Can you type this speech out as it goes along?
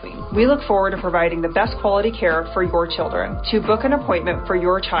We look forward to providing the best quality care for your children. To book an appointment for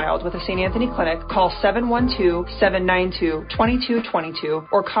your child with the St. Anthony Clinic, call 712-792-2222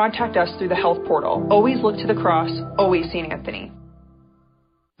 or contact us through the health portal. Always look to the cross, always St. Anthony.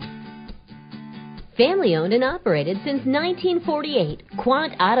 Family owned and operated since 1948,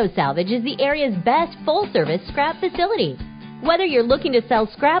 Quant Auto Salvage is the area's best full-service scrap facility. Whether you're looking to sell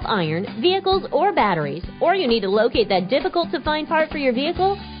scrap iron, vehicles, or batteries, or you need to locate that difficult-to-find part for your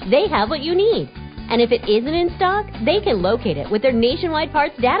vehicle, they have what you need. And if it isn't in stock, they can locate it with their nationwide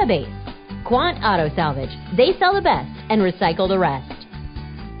parts database. Quant Auto Salvage. They sell the best and recycle the rest.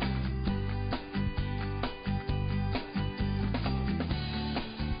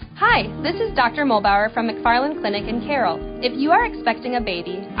 Hi, this is Dr. Mulbauer from McFarland Clinic in Carroll. If you are expecting a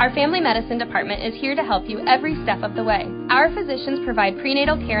baby, our family medicine department is here to help you every step of the way. Our physicians provide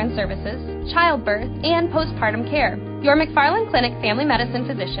prenatal care and services, childbirth, and postpartum care. Your McFarland Clinic family medicine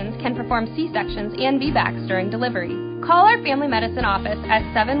physicians can perform C-sections and VBACs during delivery. Call our family medicine office at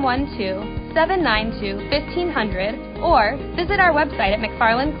 712-792-1500 or visit our website at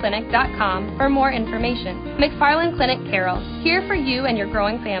mcfarlandclinic.com for more information. McFarland Clinic Carroll, here for you and your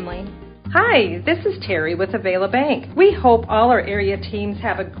growing family. Hi, this is Terry with Avila Bank. We hope all our area teams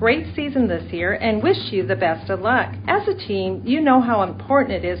have a great season this year and wish you the best of luck. As a team, you know how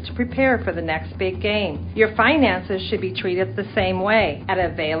important it is to prepare for the next big game. Your finances should be treated the same way. At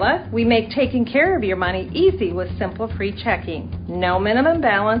Avila, we make taking care of your money easy with simple free checking. No minimum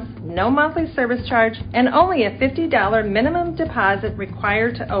balance, no monthly service charge, and only a $50 minimum deposit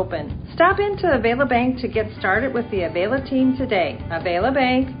required to open. Stop into Avila Bank to get started with the Avila team today. Avila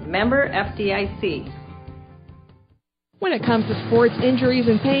Bank, member FDIC. When it comes to sports injuries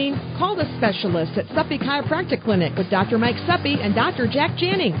and pain, call the specialists at Suppy Chiropractic Clinic with Dr. Mike Suppy and Dr. Jack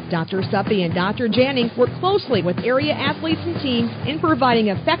Janning. Dr. Suppy and Dr. Janning work closely with area athletes and teams in providing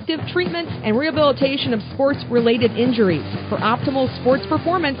effective treatment and rehabilitation of sports-related injuries. For optimal sports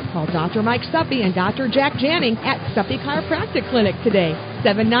performance, call Dr. Mike Suppy and Dr. Jack Janning at Suppy Chiropractic Clinic today,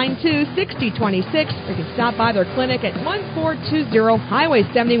 792-6026, or you can stop by their clinic at 1420 Highway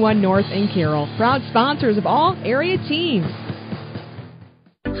 71 North in Carroll. Proud sponsors of all area teams.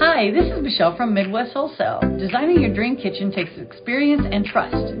 Hi, this is Michelle from Midwest Wholesale. Designing your dream kitchen takes experience and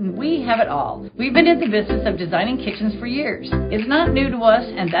trust, and we have it all. We've been in the business of designing kitchens for years. It's not new to us,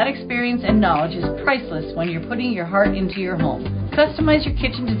 and that experience and knowledge is priceless when you're putting your heart into your home. Customize your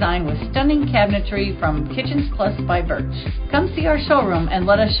kitchen design with stunning cabinetry from Kitchens Plus by Birch. Come see our showroom and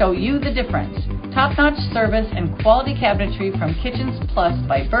let us show you the difference. Top-notch service and quality cabinetry from Kitchens Plus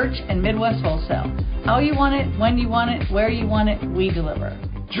by Birch and Midwest Wholesale. How you want it, when you want it, where you want it, we deliver.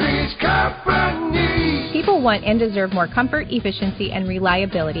 People want and deserve more comfort, efficiency, and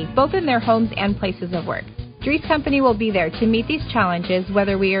reliability, both in their homes and places of work. Dries Company will be there to meet these challenges,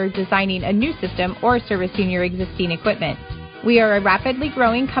 whether we are designing a new system or servicing your existing equipment. We are a rapidly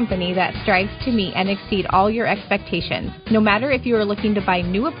growing company that strives to meet and exceed all your expectations. No matter if you are looking to buy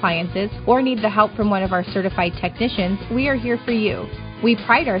new appliances or need the help from one of our certified technicians, we are here for you. We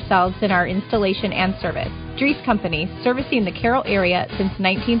pride ourselves in our installation and service. Dries Company, servicing the Carroll area since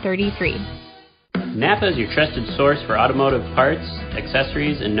 1933. Napa is your trusted source for automotive parts,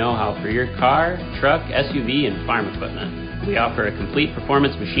 accessories, and know-how for your car, truck, SUV, and farm equipment. We offer a complete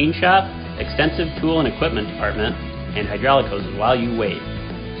performance machine shop, extensive tool and equipment department, and hydraulic hoses while you wait.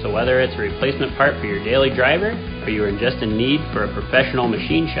 So whether it's a replacement part for your daily driver or you are just in need for a professional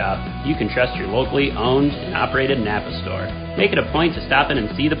machine shop, you can trust your locally owned and operated Napa store. Make it a point to stop in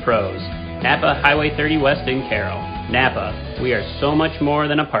and see the pros. Napa Highway 30 West in Carroll. Napa, we are so much more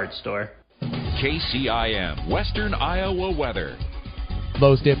than a parts store. KCIM, Western Iowa weather.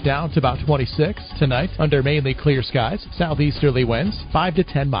 Lows dip down to about 26 tonight under mainly clear skies. Southeasterly winds 5 to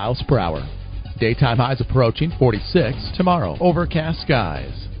 10 miles per hour. Daytime highs approaching 46 tomorrow. Overcast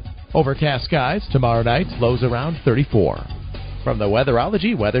skies. Overcast skies tomorrow night. Lows around 34. From the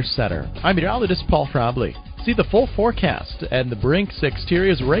Weatherology Weather Center, I'm meteorologist Paul Trombley. See the full forecast and the Brinks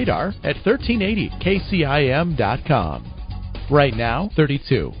Exteriors radar at 1380kcim.com. Right now,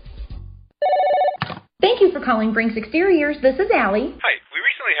 32. Thank you for calling Brinks Exteriors. This is Allie. Hi. We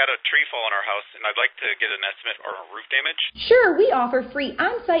recently had a tree fall on our house, and I'd like to get an estimate for roof damage. Sure, we offer free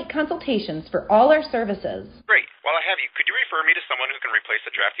on-site consultations for all our services. Great. While I have you, could you refer me to someone who can replace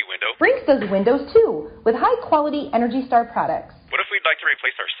a drafty window? Brinks does windows, too, with high-quality Energy Star products. What if we'd like to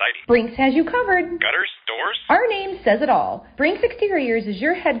replace our siding? Brinks has you covered. Gutters? Doors? Our name says it all. Brinks Exteriors is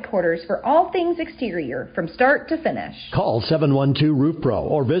your headquarters for all things exterior, from start to finish. Call 712-ROOF-PRO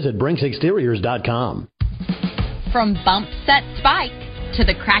or visit BrinksExteriors.com. From bump, set, spike to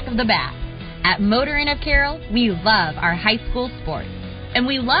the crack of the bat. At Motor Inn of Carroll, we love our high school sports. And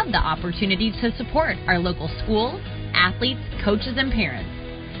we love the opportunity to support our local schools, athletes, coaches, and parents.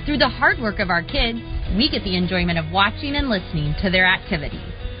 Through the hard work of our kids, we get the enjoyment of watching and listening to their activities.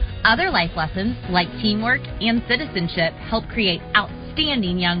 Other life lessons, like teamwork and citizenship, help create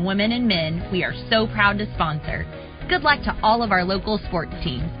outstanding young women and men we are so proud to sponsor. Good luck to all of our local sports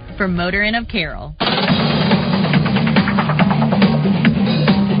teams. From Motor Inn of Carroll.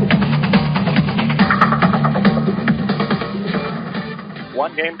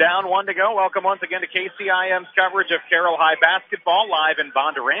 One game down, one to go. Welcome once again to KCIM's coverage of Carroll-High basketball live in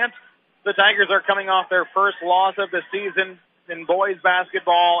Bondurant. The Tigers are coming off their first loss of the season in boys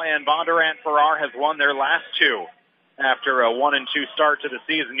basketball, and Bondurant-Farrar has won their last two after a 1-2 start to the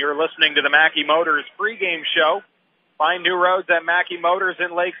season. You're listening to the Mackey Motors pregame show. Find new roads at Mackey Motors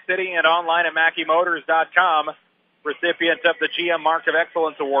in Lake City and online at MackeyMotors.com. Recipient of the GM Mark of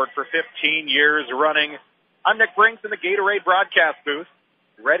Excellence Award for 15 years running. I'm Nick Brinks in the Gatorade broadcast booth,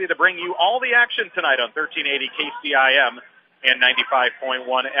 ready to bring you all the action tonight on 1380 KCIM and 95.1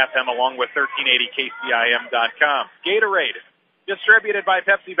 FM, along with 1380KCIM.com. Gatorade, distributed by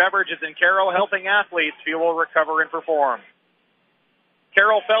Pepsi Beverages in Carroll, helping athletes fuel, recover, and perform.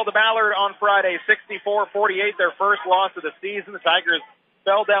 Carroll fell to Ballard on Friday, 64-48, their first loss of the season. The Tigers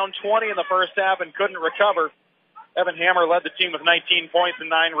fell down 20 in the first half and couldn't recover. Evan Hammer led the team with 19 points and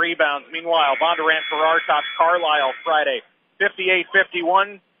 9 rebounds. Meanwhile, Bondurant-Farrar topped Carlisle Friday,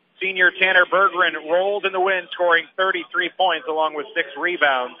 58-51. Senior Tanner Berggren rolled in the win, scoring 33 points along with 6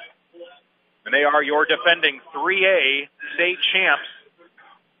 rebounds. And they are your defending 3A state champs.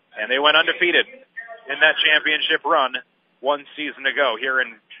 And they went undefeated in that championship run one season ago.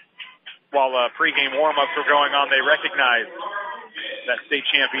 While pregame warm-ups were going on, they recognized that state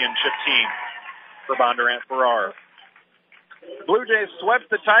championship team for Bondurant-Farrar. Blue Jays swept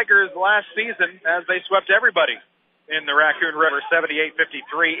the Tigers last season as they swept everybody in the Raccoon River,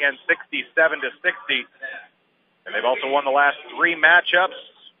 78-53 and 67-60. And they've also won the last 3 matchups.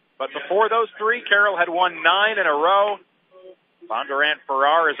 But before those 3, Carroll had won 9 in a row.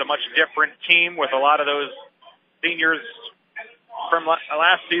 Bondurant-Farrar is a much different team with a lot of those seniors from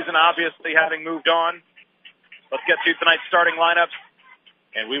last season, obviously, having moved on. Let's get to tonight's starting lineups,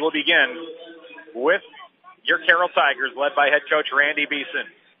 and we will begin with your Carroll Tigers, led by head coach Randy Beeson.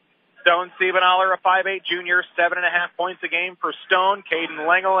 Stone Siebenaller, a 5'8 junior, 7.5 points a game for Stone. Caden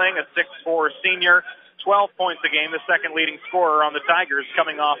Lengeling, a 6'4 senior, 12 points a game, the second leading scorer on the Tigers,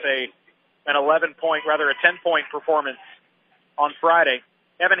 coming off a 10-point performance on Friday.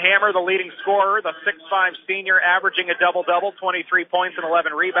 Evan Hammer, the leading scorer, the 6'5 senior, averaging a double-double, 23 points and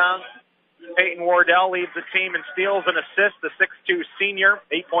 11 rebounds. Peyton Wardell leads the team in steals and assists, the 6'2 senior,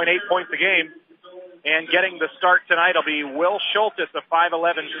 8.8 points a game. And getting the start tonight will be Will Schultes, a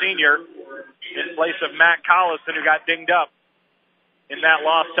 5'11 senior, in place of Matt Collison, who got dinged up in that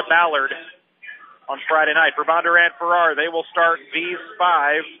loss to Ballard on Friday night. For Bondurant-Farrar, they will start these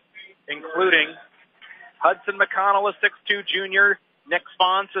 5, including Hudson McConnell, a 6'2 junior, Nick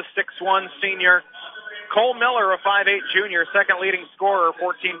Spons, a 6'1 senior, Cole Miller, a 5'8 junior, second leading scorer,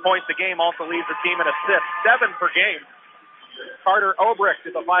 14 points a game, also leads the team in assists, 7 per game. Carter Obrecht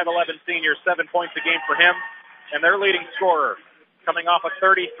is a 5'11 senior, 7 points a game for him, and their leading scorer, coming off a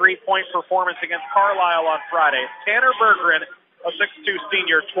 33-point performance against Carlisle on Friday, Tanner Berggren, a 6'2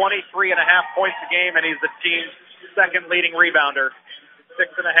 senior, 23.5 points a game, and he's the team's second leading rebounder,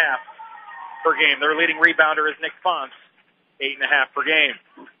 6.5 per game. Their leading rebounder is Nick Fonts, 8.5 per game.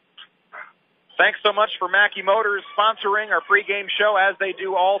 Thanks so much for Mackey Motors sponsoring our pregame show, as they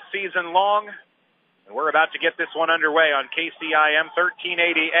do all season long. And we're about to get this one underway on KCIM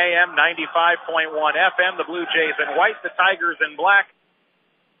 1380 AM, 95.1 FM. The Blue Jays in white, the Tigers in black.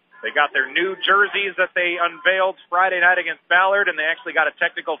 They got their new jerseys that they unveiled Friday night against Ballard, and they actually got a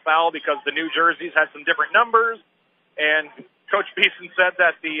technical foul because the new jerseys had some different numbers. And Coach Beeson said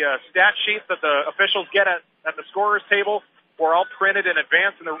that the stat sheets that the officials get at the scorer's table were all printed in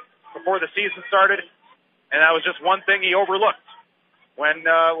advance before the season started, and that was just one thing he overlooked. When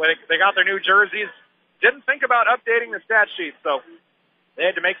they got their new jerseys, didn't think about updating the stat sheet, so they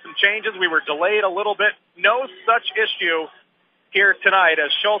had to make some changes. We were delayed a little bit. No such issue here tonight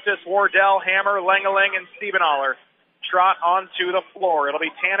as Schultes, Wardell, Hammer, Lengeling, and Siebenaller trot onto the floor. It'll be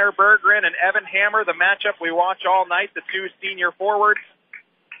Tanner Berggren and Evan Hammer, the matchup we watch all night, the 2 senior forwards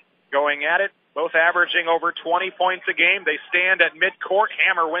going at it, both averaging over 20 points a game. They stand at midcourt.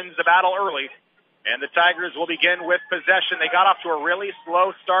 Hammer wins the battle early, and the Tigers will begin with possession. They got off to a really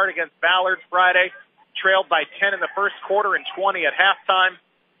slow start against Ballard Friday, trailed by 10 in the first quarter and 20 at halftime.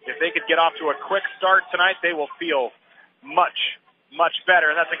 If they could get off to a quick start tonight, they will feel much, much better,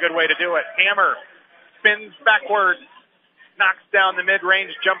 and that's a good way to do it. Hammer spins backwards, knocks down the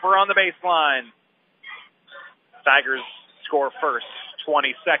mid-range jumper on the baseline. Tigers score first,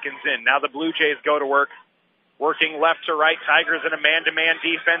 20 seconds in. Now the Blue Jays go to work, working left to right. Tigers in a man-to-man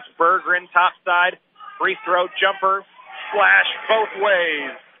defense. Berggren topside, free throw jumper, splash both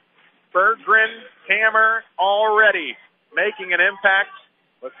ways. Berggren, Hammer already making an impact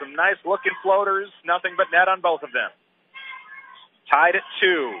with some nice-looking floaters. Nothing but net on both of them. Tied at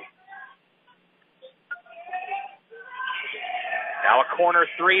 2. Now a corner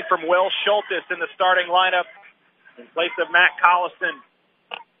three from Will Schultes in the starting lineup in place of Matt Collison.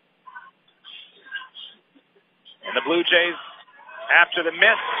 And the Blue Jays, after the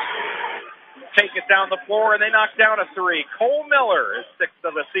miss, take it down the floor, and they knock down a three. Cole Miller is 6th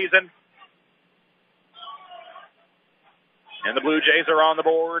of the season. And the Blue Jays are on the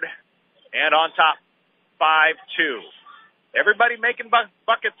board and on top, 5-2. Everybody making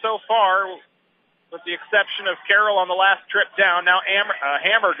buckets so far, with the exception of Carroll on the last trip down. Now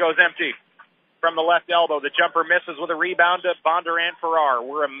Hammer goes empty from the left elbow. The jumper misses with a rebound to Bondurant-Farrar.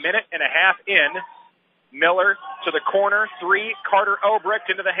 We're a minute and a half in. Miller to the corner, three. Carter Obrecht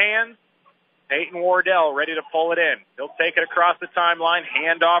into the hands. Peyton Wardell ready to pull it in. He'll take it across the timeline.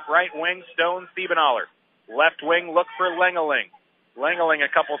 Handoff right wing, Stone Siebenthaler. Left wing, look for Lengeling. Lengeling a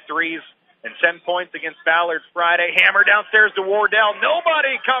couple threes and 10 points against Ballard Friday. Hammer downstairs to Wardell.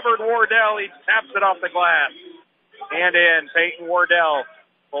 Nobody covered Wardell. He taps it off the glass. And in, Peyton Wardell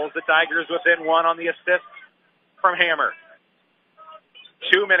pulls the Tigers within one on the assist from Hammer.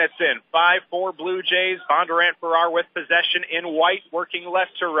 2 minutes in, 5-4 Blue Jays. Bondurant-Farrar with possession in white, working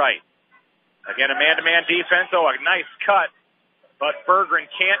left to right. Again, a man-to-man defense. Oh, a nice cut. But Berggren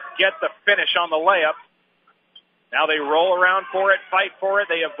can't get the finish on the layup. Now they roll around for it, fight for it.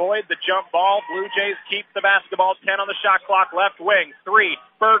 They avoid the jump ball. Blue Jays keep the basketball. 10 on the shot clock. Left wing, 3.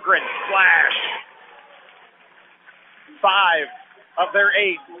 Berggren, slash. 5 of their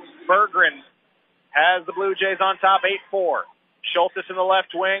 8. Berggren has the Blue Jays on top, 8-4. Schultes in the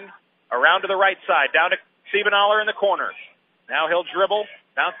left wing, around to the right side, down to Siebenthaler in the corner. Now he'll dribble,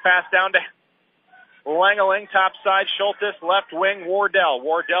 bounce pass down to Lengeling, top side, Schultes, left wing, Wardell.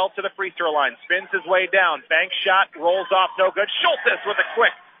 Wardell to the free throw line, spins his way down, bank shot, rolls off, no good. Schultes with a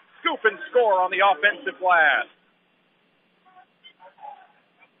quick scoop and score on the offensive glass.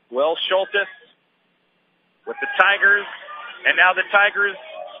 Will Schultes with the Tigers, and now the Tigers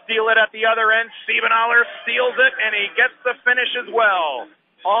steal it at the other end. Siebenthaler steals it, and he gets the finish as well.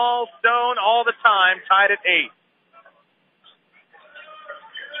 All Stone, all the time, tied at 8.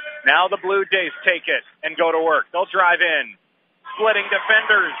 Now the Blue Jays take it and go to work. They'll drive in. Splitting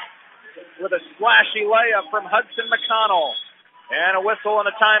defenders with a splashy layup from Hudson McConnell. And a whistle and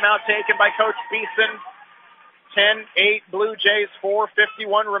a timeout taken by Coach Beeson. 10-8 Blue Jays,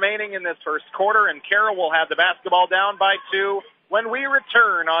 4:51 remaining in this first quarter, and Carroll will have the basketball down by 2 when we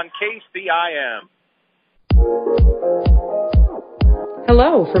return on KCIM.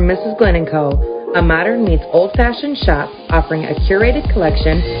 Hello from Mrs. Glenn & Co., a modern meets old-fashioned shop offering a curated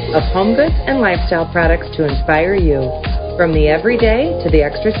collection of home goods and lifestyle products to inspire you. From the everyday to the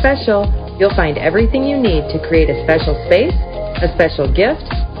extra special, you'll find everything you need to create a special space, a special gift,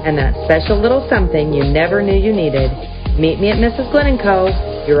 and that special little something you never knew you needed. Meet me at Mrs. Glenn & Co.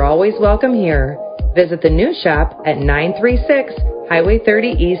 You're always welcome here. Visit the new shop at 936 Highway 30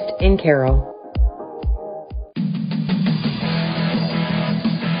 East in Carroll.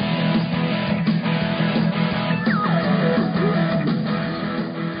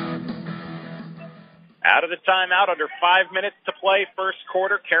 Out of the timeout, under 5 minutes to play, first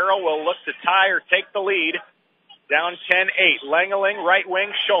quarter. Carroll will look to tie or take the lead. Down 10-8. Lengeling, right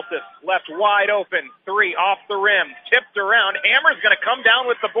wing, Schultes. Left wide open. 3 off the rim. Tipped around. Hammer's going to come down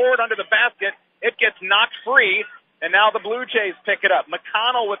with the board under the basket. It gets knocked free, and now the Blue Jays pick it up.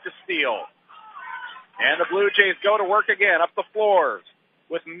 McConnell with the steal. And the Blue Jays go to work again up the floor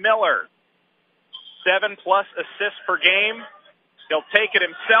with Miller. 7+ assists per game. He'll take it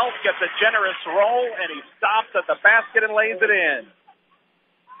himself, gets a generous roll, and he stops at the basket and lays it in.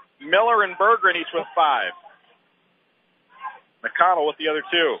 Miller and Berggren each with 5. McConnell with the other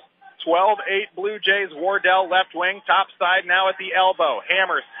 2. 12-8 Blue Jays. Wardell left wing, top side now at the elbow.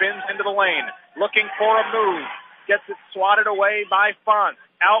 Hammer spins into the lane, looking for a move. Gets it swatted away by Font.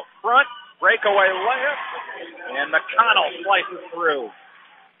 Out front, breakaway layup, and McConnell slices through.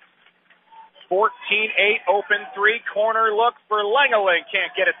 14-8, open 3, corner look for Lengeling.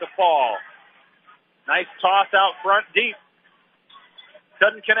 Can't get it to fall. Nice toss out front deep.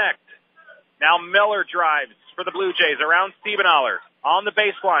 Doesn't connect. Now Miller drives for the Blue Jays around Siebenthaler. On the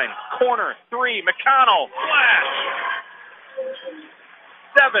baseline. Corner 3, McConnell. Flash.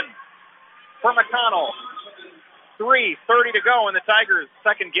 7 for McConnell. 3, 30 to go in the Tigers'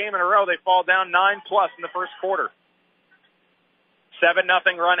 second game in a row. They fall down 9+ in the first quarter. 7-0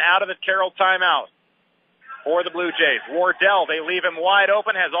 run out of the Carroll timeout for the Blue Jays. Wardell, they leave him wide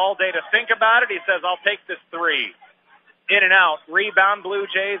open, has all day to think about it. He says, I'll take this 3. In and out, rebound Blue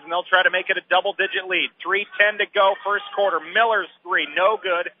Jays, and they'll try to make it a double-digit lead. 3:10 to go, first quarter. Miller's 3, no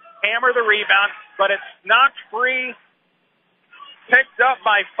good. Hammer the rebound, but it's knocked free. Picked up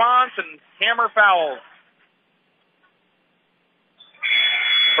by Fonts, and Hammer fouls.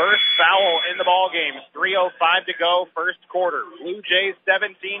 First foul in the ball game. 3:05 to go, first quarter. Blue Jays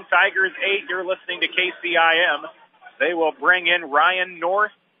 17, Tigers 8. You're listening to KCIM. They will bring in Ryan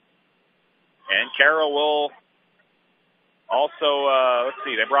North, and Carroll will also, let's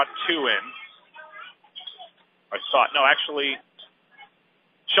see, they brought 2 in. I thought, no, actually,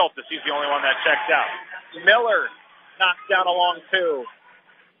 Schultes, he's the only one that checked out. Miller knocks down a long 2.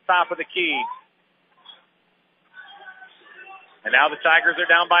 Top of the key. And now the Tigers are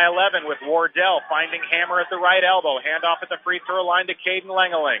down by 11 with Wardell finding Hammer at the right elbow. Handoff at the free throw line to Caden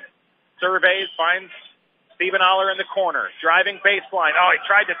Lengeling. Surveys, finds Stephen Aller in the corner. Driving baseline. Oh, he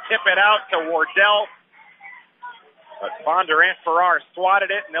tried to tip it out to Wardell. But Bondurant Farrar swatted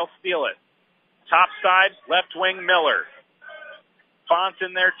it, and they'll steal it. Top side, left wing Miller. Fonts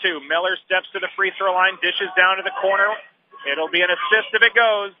in there, too. Miller steps to the free throw line, dishes down to the corner. It'll be an assist if it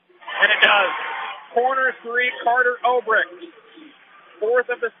goes, and it does. Corner 3, Carter Obrick.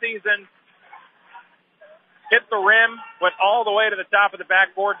 4th of the season. Hit the rim, went all the way to the top of the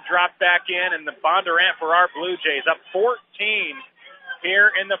backboard, dropped back in, and the Bondurant Farrar Blue Jays up 14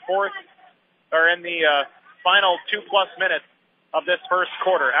 here in the final 2+ minutes of this first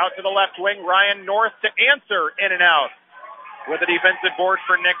quarter. Out to the left wing, Ryan North to answer in and out with a defensive board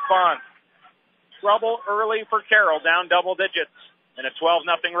for Nick Fonts. Trouble early for Carroll, down double digits in a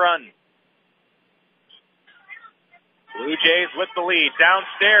 12-0 run. Blue Jays with the lead.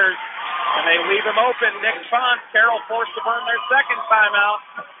 Downstairs, and they leave him open. Nick Fonts, Carroll forced to burn their second timeout.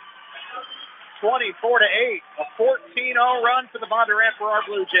 24-8, a 14-0 run for the Bondurant Farrar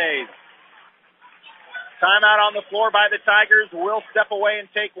Blue Jays. Timeout on the floor by the Tigers. We'll step away and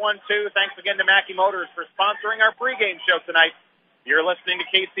take 1-2. Thanks again to Mackey Motors for sponsoring our pregame show tonight. You're listening to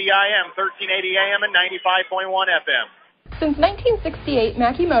KCIM, 1380 AM and 95.1 FM. Since 1968,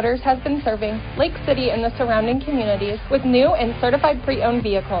 Mackey Motors has been serving Lake City and the surrounding communities with new and certified pre-owned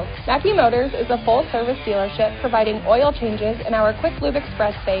vehicles. Mackey Motors is a full-service dealership providing oil changes in our Quick Lube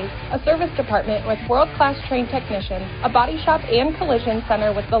Express bays, a service department with world-class trained technicians, a body shop and collision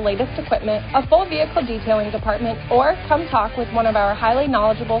center with the latest equipment, a full vehicle detailing department, or come talk with one of our highly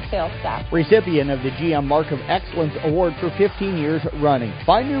knowledgeable sales staff. Recipient of the GM Mark of Excellence Award for 15 years running.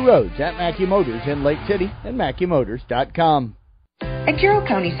 Find new roads at Mackey Motors in Lake City and MackeyMotors.com. At Carroll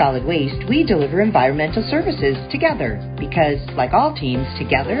County Solid Waste, we deliver environmental services together because, like all teams,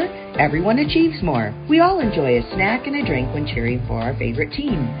 together, everyone achieves more. We all enjoy a snack and a drink when cheering for our favorite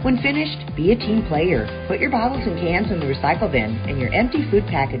team. When finished, be a team player. Put your bottles and cans in the recycle bin and your empty food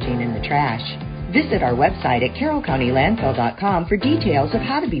packaging in the trash. Visit our website at carrollcountylandfill.com for details of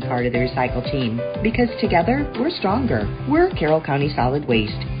how to be part of the recycle team. Because together, we're stronger. We're Carroll County Solid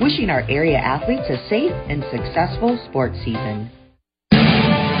Waste, wishing our area athletes a safe and successful sports season.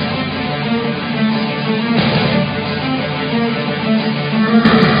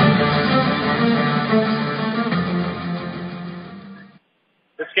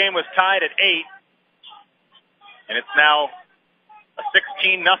 This game was tied at 8, and it's now a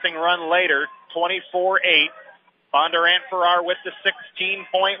 16-0 run later, 24-8. Bondurant Farrar with the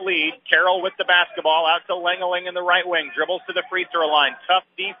 16-point lead. Carroll with the basketball out to Lengeling in the right wing. Dribbles to the free throw line. Tough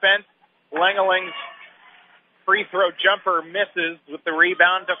defense. Lengeling's free throw jumper misses with the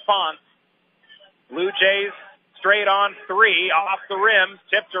rebound to Fonts. Blue Jays straight on 3 off the rim.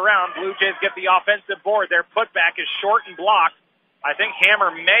 Tipped around. Blue Jays get the offensive board. Their putback is short and blocked. I think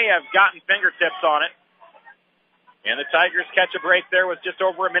Hammer may have gotten fingertips on it. And the Tigers catch a break there with just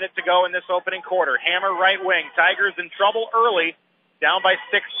over a minute to go in this opening quarter. Hammer right wing. Tigers in trouble early, down by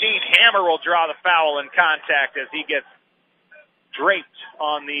 16. Hammer will draw the foul in contact as he gets draped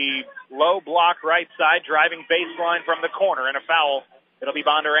on the low block right side, driving baseline from the corner, and a foul. It'll be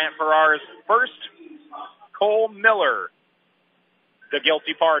Bondurant Farrar's first. Cole Miller, the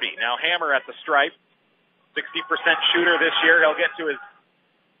guilty party. Now Hammer at the stripe. 60% shooter this year. He'll get to his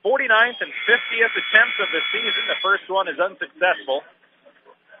 49th and 50th attempts of the season. The first one is unsuccessful.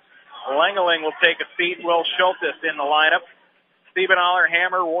 Lengeling will take a seat. Will Schultes in the lineup. Stephen Aller,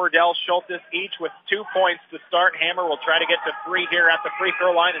 Hammer, Wardell, Schultes each with 2 points to start. Hammer will try to get to 3 here at the free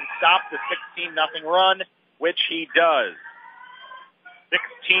throw line and stop the 16-0 run, which he does.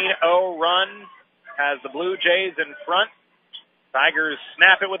 16-0 run has the Blue Jays in front. Tigers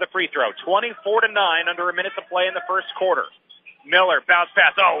snap it with a free throw. 24-9, under a minute to play in the first quarter. Miller, bounce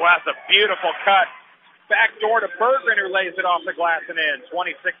pass. Oh, that's a beautiful cut. Back door to Berggren, who lays it off the glass and in.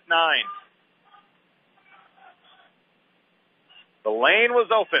 26-9. The lane was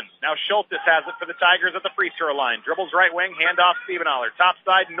open. Now Schultes has it for the Tigers at the free throw line. Dribbles right wing, handoff Stiebenaller. Top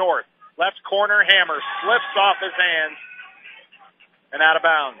side north. Left corner, Hammer. Slips off his hands and out of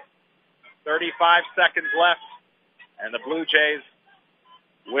bounds. 35 seconds left. And the Blue Jays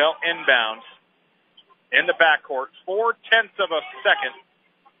will inbound in the backcourt. 0.4 of a second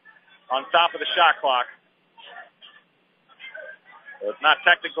on top of the shot clock. So it's not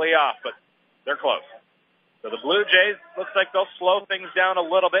technically off, but they're close. So the Blue Jays, looks like they'll slow things down a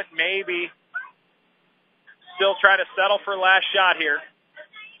little bit. Maybe still try to settle for last shot here.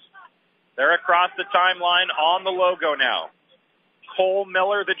 They're across the timeline on the logo now. Cole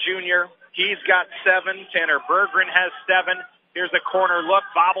Miller, the junior. He's got 7. Tanner Berggren has 7. Here's a corner look.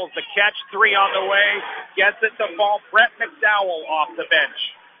 Bobbles the catch. 3 on the way. Gets it to fall. Brett McDowell off the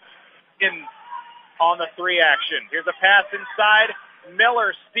bench on the 3 action. Here's a pass inside.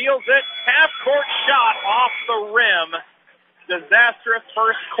 Miller steals it. Half-court shot off the rim. Disastrous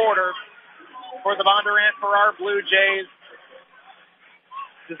first quarter for the Bondurant-Farrar Blue Jays.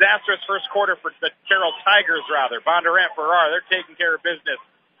 Disastrous first quarter for the Carroll Tigers, rather. Bondurant-Farrar, they're taking care of business.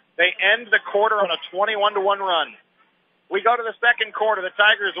 They end the quarter on a 21-1 run. We go to the second quarter. The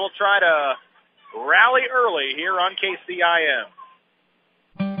Tigers will try to rally early here on KCIM.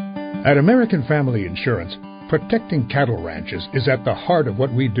 At American Family Insurance, protecting cattle ranches is at the heart of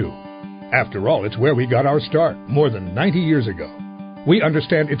what we do. After all, it's where we got our start more than 90 years ago. We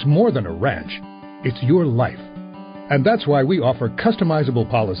understand it's more than a ranch. It's your life. And that's why we offer customizable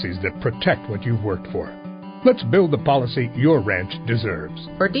policies that protect what you've worked for. Let's build the policy your ranch deserves.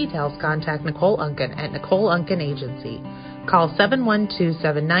 For details, contact Nicole Unken at Nicole Unken Agency. Call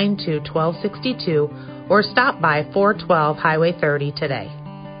 712-792-1262 or stop by 412 Highway 30 today.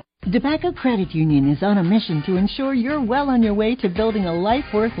 DePaco Credit Union is on a mission to ensure you're well on your way to building a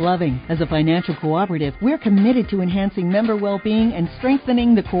life worth loving. As a financial cooperative, we're committed to enhancing member well-being and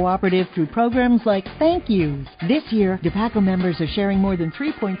strengthening the cooperative through programs like Thank Yous. This year, DePaco members are sharing more than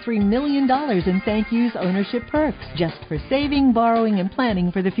 $3.3 million in Thank Yous ownership perks, just for saving, borrowing, and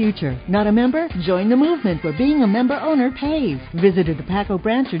planning for the future. Not a member? Join the movement where being a member owner pays. Visit a DePaco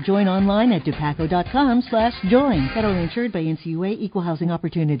branch or join online at depaco.com/join. Federally insured by NCUA Equal Housing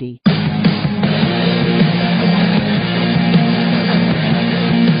Opportunity.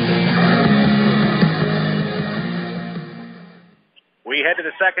 We head to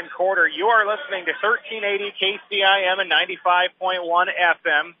the second quarter. You are listening to 1380 KCIM and 95.1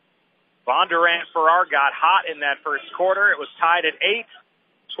 FM. Bondurant-Farrar got hot in that first quarter. It was tied at 8,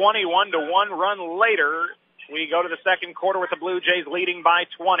 21-1 run later. We go to the second quarter with the Blue Jays leading by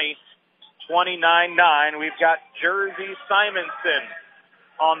 20, 29-9. We've got Jersey Simonson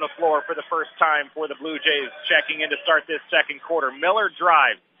on the floor for the first time for the Blue Jays, checking in to start this second quarter. Miller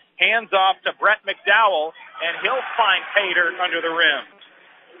drives, hands off to Brett McDowell, and he'll find pay dirt under the rim.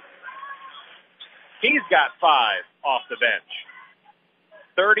 He's got 5 off the bench.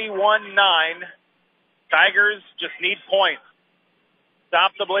 31-9. Tigers just need points.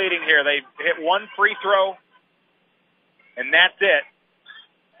 Stop the bleeding here. They hit 1 free throw, and that's it.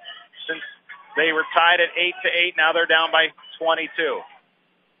 Since they were tied at 8-8, now they're down by 22.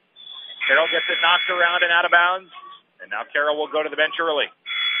 Carroll gets it knocked around and out of bounds, and now Carroll will go to the bench early.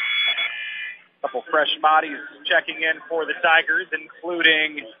 A couple fresh bodies checking in for the Tigers,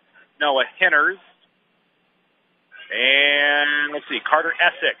 including Noah Henners. And let's see, Carter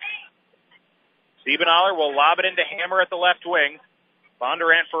Essick. Stiebenaller will lob it into Hammer at the left wing.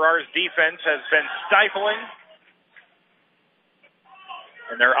 Bondurant-Farrar's defense has been stifling,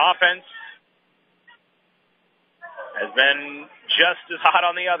 and their offense has been just as hot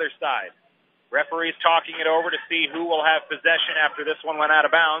on the other side. Referees talking it over to see who will have possession after this one went out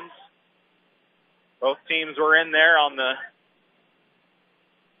of bounds. Both teams were in there on the, I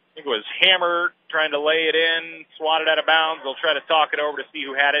think it was Hammer trying to lay it in, swatted out of bounds. They'll try to talk it over to see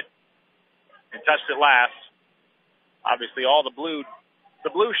who had it and touched it last. Obviously all the blue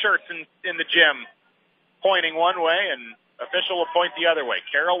shirts in the gym pointing one way, and official will point the other way.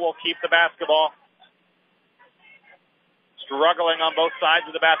 Carroll will keep the basketball. Struggling on both sides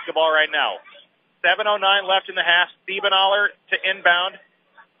of the basketball right now. 7:09 left in the half. Stiebenaller to inbound.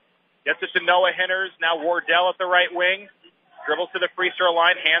 Gets it to Noah Henners. Now Wardell at the right wing. Dribbles to the free throw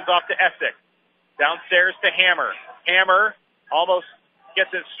line. Hands off to Essick. Downstairs to Hammer. Hammer almost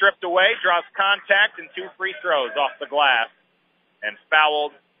gets it stripped away. Draws contact and 2 free throws off the glass. And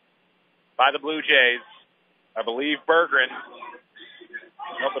fouled by the Blue Jays. I believe Berggren.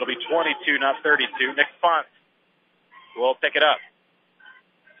 Nope, it'll be 22, not 32. Nick Font will pick it up.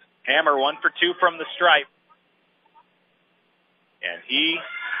 Hammer 1 for 2 from the stripe. And he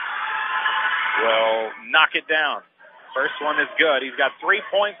will knock it down. First one is good. He's got 3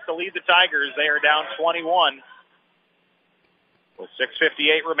 points to lead the Tigers. They are down 21. With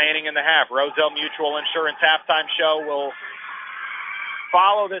 6:58 remaining in the half. Roselle Mutual Insurance halftime show will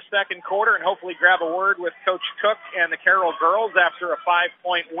follow this second quarter and hopefully grab a word with Coach Cook and the Carroll girls after a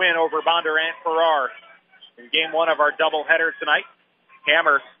 5-point win over Bondurant Farrar in game 1 of our doubleheader tonight.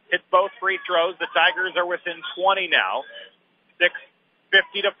 Hammer hits both free throws. The Tigers are within 20 now.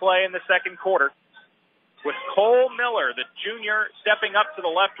 6:50 to play in the second quarter. With Cole Miller, the junior, stepping up to the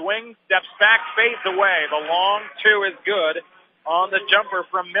left wing, steps back, fades away. The long two is good on the jumper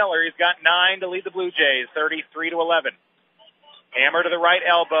from Miller. He's got 9 to lead the Blue Jays, 33-11. Hammer to the right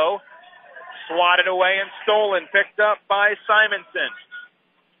elbow, swatted away and stolen, picked up by Simonson.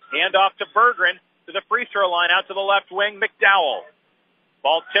 Hand off to Berggren to the free throw line, out to the left wing, McDowell.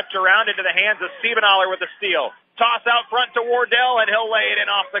 Ball tipped around into the hands of Siebenaller with a steal. Toss out front to Wardell, and he'll lay it in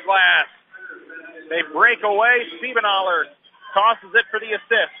off the glass. They break away. Siebenaller tosses it for the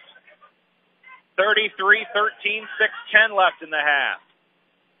assist. 33-13, 6:10 left in the half.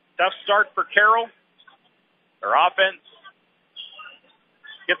 Tough start for Carroll. Their offense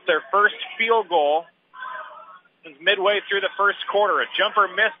gets their first field goal since midway through the first quarter. A jumper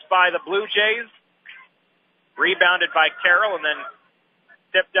missed by the Blue Jays, rebounded by Carroll, and then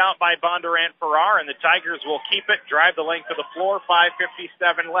tipped out by Bondurant Farrar, and the Tigers will keep it, drive the length of the floor.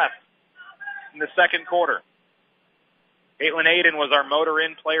 5:57 left in the second quarter. Caitlin Aiden was our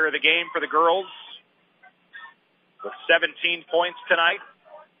motor-in player of the game for the girls with 17 points tonight.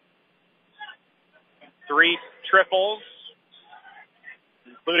 3 triples,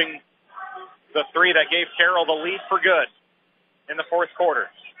 including the 3 that gave Carroll the lead for good in the fourth quarter.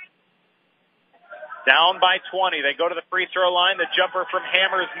 Down by 20. They go to the free throw line. The jumper from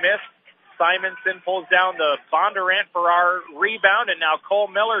Hammer's missed. Simonson pulls down the Bondurant Farrar rebound, and now Cole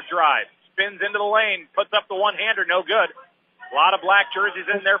Miller drives. Spins into the lane, puts up the one-hander, no good. A lot of black jerseys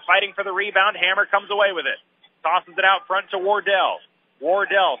in there fighting for the rebound. Hammer comes away with it. Tosses it out front to Wardell.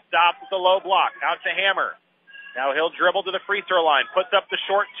 Wardell stops at the low block. Out to Hammer. Now he'll dribble to the free throw line. Puts up the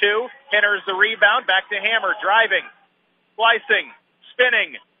short 2. Enters the rebound. Back to Hammer. Driving. Slicing.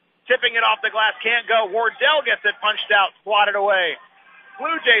 Spinning. Tipping it off the glass. Can't go. Wardell gets it punched out. Swatted away.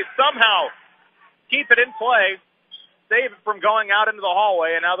 Blue Jays somehow keep it in play. Save it from going out into the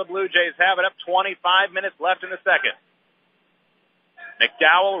hallway. And now the Blue Jays have it up. 25 minutes left in the second.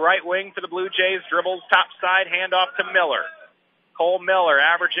 McDowell, right wing to the Blue Jays, dribbles top side, handoff to Miller. Cole Miller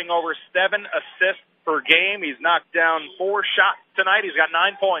averaging over 7 assists per game. He's knocked down 4 shots tonight. He's got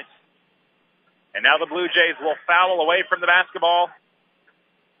 9 points. And now the Blue Jays will foul away from the basketball,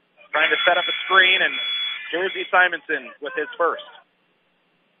 trying to set up a screen, and Jersey Simonson with his first.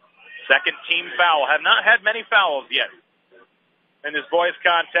 Second team foul. Have not had many fouls yet in this boys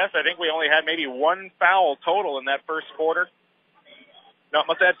contest. I think we only had maybe 1 foul total in that first quarter. No,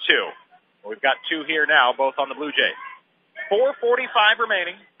 must have had 2. We've got 2 here now, both on the Blue Jays. 4:45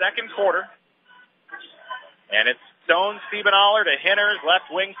 remaining, second quarter. And it's Stone, Siebenaller to Henners, left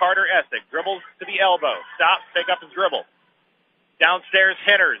wing Carter Essick. Dribbles to the elbow. Stops, pick up his dribble. Downstairs,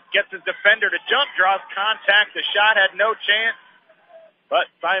 Henners gets his defender to jump, draws contact. The shot had no chance. But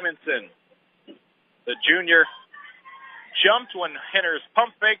Simonson, the junior, jumped when Henners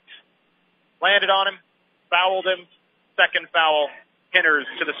pump faked, landed on him, fouled him. Second foul. Henners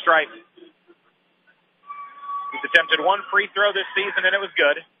to the stripe. He's attempted 1 free throw this season, and it was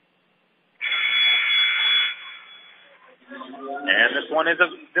good. And this one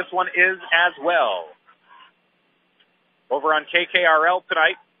is as well. Over on KKRL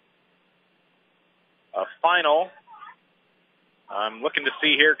tonight, a final. I'm looking to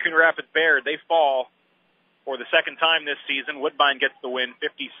see here, Coon Rapids Bayard, they fall for the second time this season. Woodbine gets the win,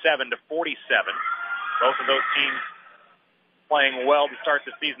 57-47. Both of those teams playing well to start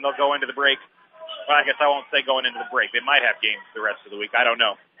the season. They'll go into the break. Well, I guess I won't say going into the break. They might have games the rest of the week. I don't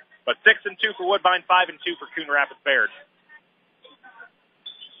know. But 6-2 for Woodbine, 5-2 for Coon Rapids Bayard.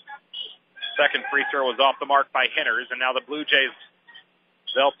 Second free throw was off the mark by Henners, and now the Blue Jays,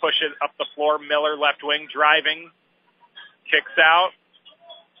 they'll push it up the floor. Miller, left wing, driving, kicks out,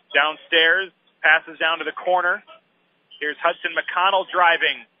 downstairs, passes down to the corner. Here's Hudson McConnell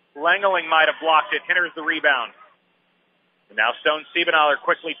driving. Lengeling might have blocked it. Henners the rebound. And now Stone Siebenaller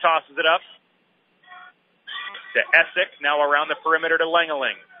quickly tosses it up to Essick, now around the perimeter to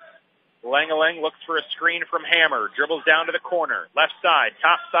Lengeling. Lengeling looks for a screen from Hammer, dribbles down to the corner, left side,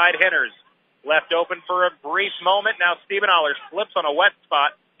 top side, Henners. Left open for a brief moment. Now Stiebenaller slips on a wet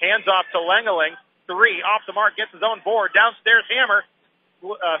spot. Hands off to Lengeling. 3 off the mark, gets his own board. Downstairs, Hammer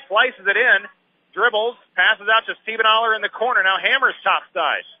slices it in. Dribbles, passes out to Stiebenaller in the corner. Now Hammer's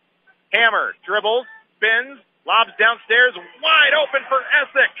topside. Hammer dribbles, spins, lobs downstairs. Wide open for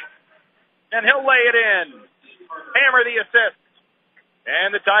Essick. And he'll lay it in. Hammer the assist.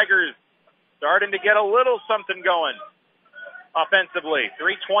 And the Tigers starting to get a little something going offensively.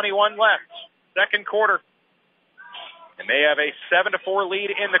 3:21 left, second quarter. And they have a 7-4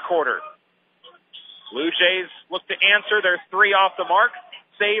 lead in the quarter. Blue Jays look to answer. There's 3 off the mark.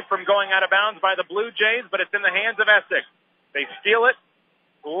 Saved from going out of bounds by the Blue Jays, but it's in the hands of Essick. They steal it.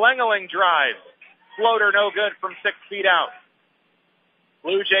 Lengeling drives. Floater no good from 6 feet out.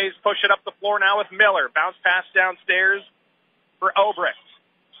 Blue Jays push it up the floor now with Miller. Bounce pass downstairs for Obrecht.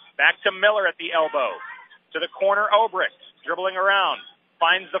 Back to Miller at the elbow. To the corner, Obrecht. Dribbling around.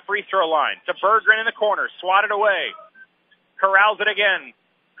 Finds the free throw line. To Berggren in the corner. Swatted away. Corrals it again.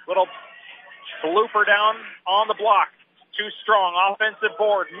 Little blooper down on the block. Too strong. Offensive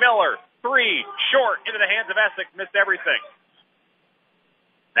board. Miller. 3. Short. Into the hands of Essick. Missed everything.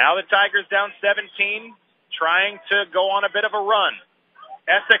 Now the Tigers down 17. Trying to go on a bit of a run.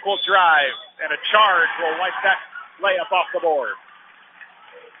 Essick will drive. And a charge will wipe that layup off the board.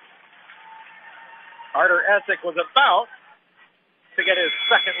 Carter Essick was about to get his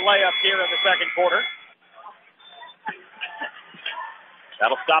second layup here in the second quarter.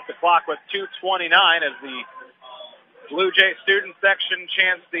 That'll stop the clock with 2:29 as the Blue Jay student section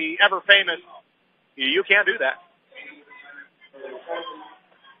chants the ever-famous, "You can't do that."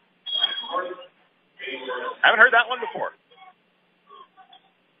 Haven't heard that one before.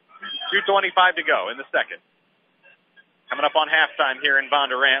 2:25 to go in the second. Coming up on halftime here in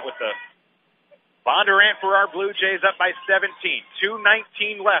Bondurant with the Bondurant for our Blue Jays up by 17.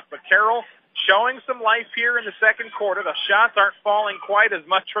 2:19 left, but Carroll showing some life here in the second quarter. The shots aren't falling quite as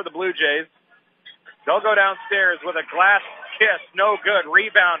much for the Blue Jays. They'll go downstairs with a glass kiss. No good.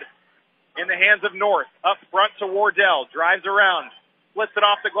 Rebound in the hands of North. Up front to Wardell. Drives around. Splits it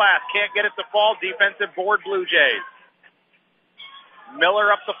off the glass. Can't get it to fall. Defensive board Blue Jays.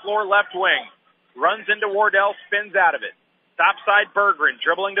 Miller up the floor left wing. Runs into Wardell. Spins out of it. Topside Berggren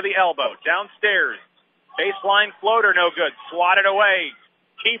dribbling to the elbow. Downstairs. Baseline floater no good. Swatted away.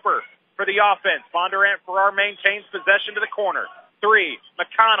 Keeper for the offense. Bondurant Farrar maintains possession to the corner. 3.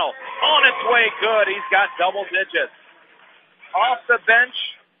 McConnell on its way. Good. He's got double digits. Off the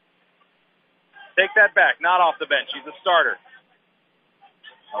bench. Take that back. Not off the bench. He's a starter.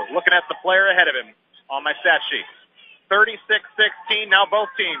 I was looking at the player ahead of him on my stat sheet. 36-16. Now both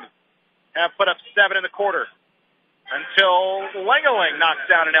teams have put up 7 in the quarter until Lengeling knocks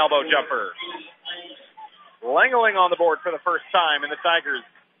down an elbow jumper. Lengeling on the board for the first time, and the Tigers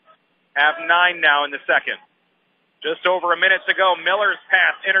have 9 now in the second. Just over a minute to go. Miller's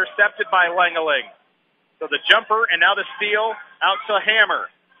pass intercepted by Lengeling. So the jumper and now the steal out to Hammer.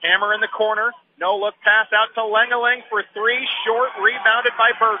 Hammer in the corner. No look pass out to Lengeling for 3. Short, rebounded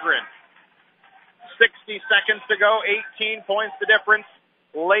by Berggren. 60 seconds to go. 18 points the difference.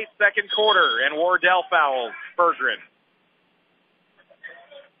 Late second quarter, and Wardell fouls Berggren.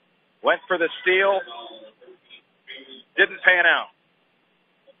 Went for the steal. Didn't pan out.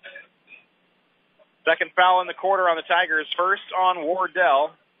 Second foul in the quarter on the Tigers. First on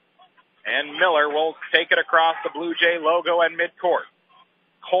Wardell. And Miller will take it across the Blue Jay logo and midcourt.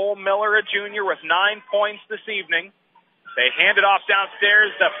 Cole Miller, a junior, with 9 points this evening. They hand it off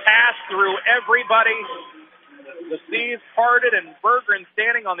downstairs. The pass through everybody. The C's parted, and Berggren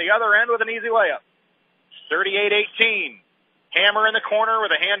standing on the other end with an easy layup. 38-18. Hammer in the corner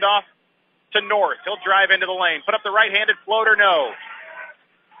with a handoff to North. He'll drive into the lane. Put up the right-handed floater, no.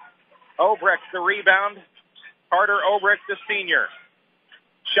 Obrecht the rebound. Carter Obrecht, the senior.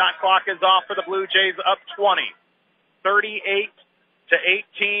 Shot clock is off for the Blue Jays, up 20.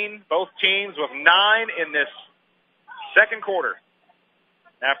 38-18. Both teams with 9 in this second quarter.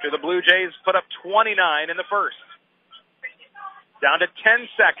 After the Blue Jays put up 29 in the first. Down to 10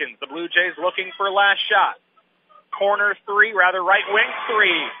 seconds. The Blue Jays looking for last shot. Corner 3, rather right wing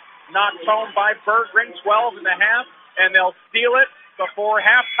 3. Knocked home by Berggren, 12 and a half, and they'll steal it before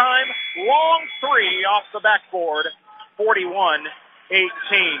halftime. Long 3 off the backboard.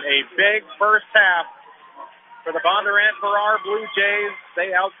 41-18. A big first half for the Bondurant Farrar Blue Jays.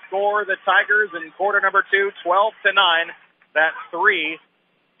 They outscore the Tigers in quarter number 2, 12-9. That's 3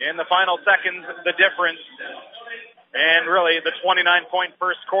 in the final seconds, the difference. And really, the 29-point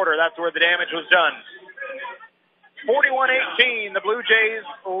first quarter, that's where the damage was done. 41-18, the Blue Jays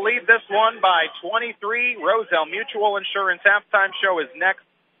lead this one by 23. Roselle Mutual Insurance halftime show is next.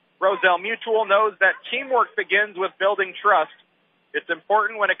 Roselle Mutual knows that teamwork begins with building trust. It's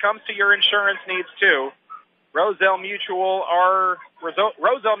important when it comes to your insurance needs, too. Roselle Mutual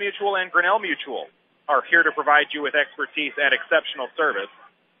and Grinnell Mutual are here to provide you with expertise and exceptional service.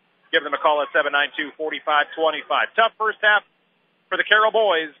 Give them a call at 792-4525. Tough first half for the Carroll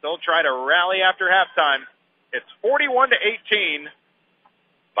boys. They'll try to rally after halftime. It's 41-18.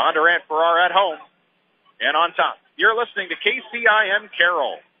 Bondurant Farrar at home and on top. You're listening to KCIM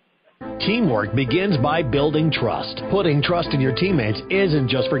Carroll. Teamwork begins by building trust. Putting trust in your teammates isn't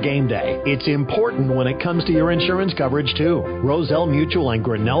just for game day. It's important when it comes to your insurance coverage, too. Roselle Mutual and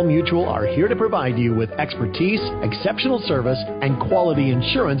Grinnell Mutual are here to provide you with expertise, exceptional service, and quality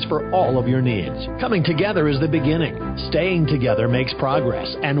insurance for all of your needs. Coming together is the beginning. Staying together makes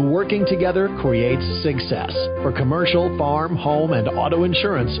progress, and working together creates success. For commercial, farm, home, and auto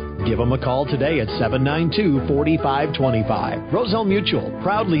insurance, give them a call today at 792-4525. Roselle Mutual,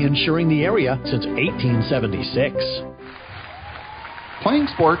 proudly insuring the area since 1876. Playing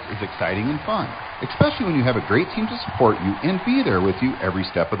sports is exciting and fun, especially when you have a great team to support you and be there with you every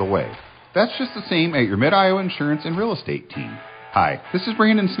step of the way. That's just the same at your Mid-Iowa Insurance and Real Estate team. Hi, this is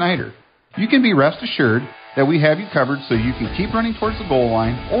Brandon Snyder. You can be rest assured that we have you covered so you can keep running towards the goal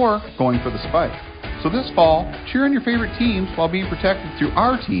line or going for the spike. So this fall, cheer on your favorite teams while being protected through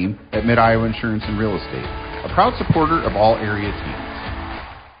our team at Mid-Iowa Insurance and Real Estate, a proud supporter of all area teams.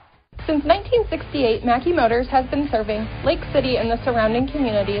 Since 1968, Mackey Motors has been serving Lake City and the surrounding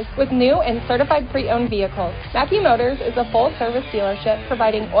communities with new and certified pre-owned vehicles. Mackey Motors is a full-service dealership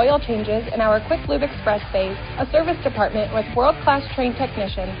providing oil changes in our Quick Lube Express bays, a service department with world-class trained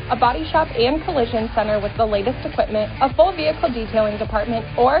technicians, a body shop and collision center with the latest equipment, a full vehicle detailing department,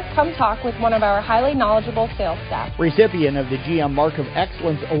 or come talk with one of our highly knowledgeable sales staff. Recipient of the GM Mark of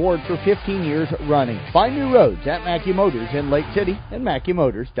Excellence Award for 15 years running. Find new roads at Mackey Motors in Lake City and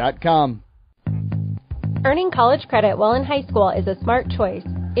MackeyMotors.com. Earning college credit while in high school is a smart choice.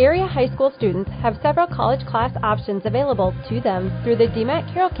 Area high school students have several college class options available to them through the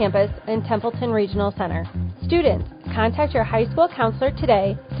DMAC Carroll campus and Templeton Regional Center. Students, contact your high school counselor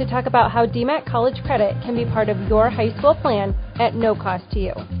today to talk about how DMAC college credit can be part of your high school plan at no cost to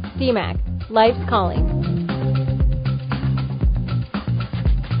you. DMAC, life's calling.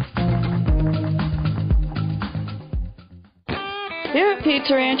 Here at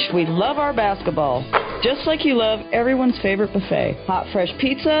Pizza Ranch, we love our basketball, just like you love everyone's favorite buffet. Hot, fresh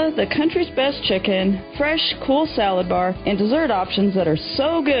pizza, the country's best chicken, fresh, cool salad bar, and dessert options that are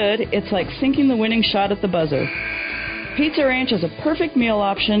so good, it's like sinking the winning shot at the buzzer. Pizza Ranch is a perfect meal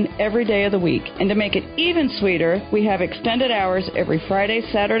option every day of the week. And to make it even sweeter, we have extended hours every Friday,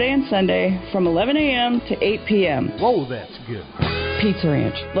 Saturday, and Sunday from 11 a.m. to 8 p.m. Whoa, that's good. Pizza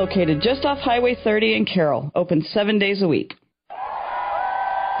Ranch, located just off Highway 30 in Carroll, open 7 days a week.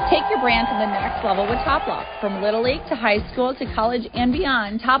 Take your brand to the next level with Top Loft. From Little League to high school to college and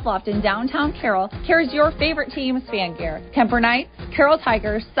beyond, Top Loft in downtown Carroll carries your favorite team's fan gear. Temper Knights, Carroll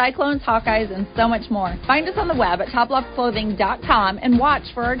Tigers, Cyclones, Hawkeyes, and so much more. Find us on the web at toploftclothing.com and watch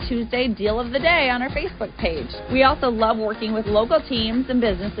for our Tuesday Deal of the Day on our Facebook page. We also love working with local teams and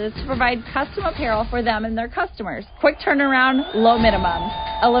businesses to provide custom apparel for them and their customers. Quick turnaround, low minimums.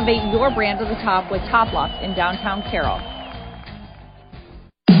 Elevate your brand to the top with Top Loft in downtown Carroll.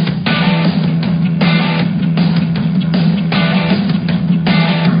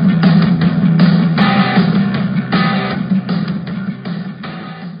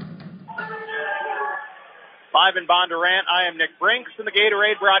 Live in Bondurant, I am Nick Brinks in the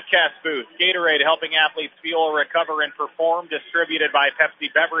Gatorade broadcast booth. Gatorade helping athletes fuel, recover, and perform, distributed by Pepsi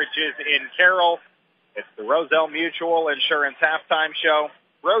Beverages in Carroll. It's the Roselle Mutual Insurance Halftime Show.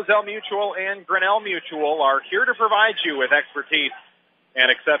 Roselle Mutual and Grinnell Mutual are here to provide you with expertise and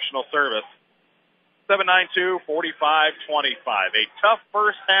exceptional service. 792-4525. A tough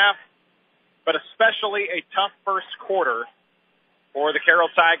first half, but especially a tough first quarter for the Carroll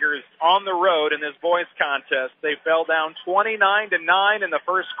Tigers on the road in this boys contest. They fell down 29-9 in the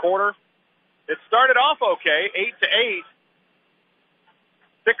first quarter. It started off okay,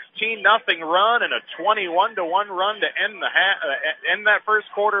 8-8, 16-0 run and a 21-1 run to end that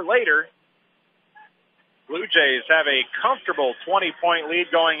first quarter. Later, Blue Jays have a comfortable 20-point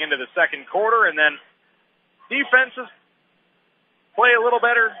lead going into the second quarter, and then defenses play a little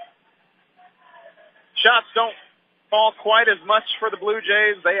better. Shots don't fall quite as much for the Blue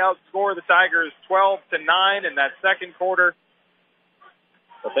Jays. They outscore the Tigers 12-9 in that second quarter.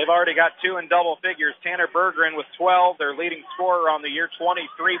 But they've already got two in double figures. Tanner Berggren with 12, their leading scorer on the year,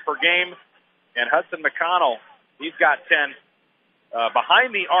 23 per game. And Hudson McConnell, he's got 10.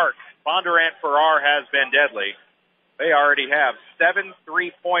 Behind the arc, Bondurant Farrar has been deadly. They already have 7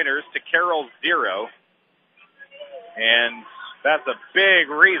 3-pointers to Carroll's 0. And that's a big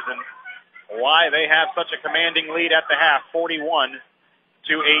reason why they have such a commanding lead at the half,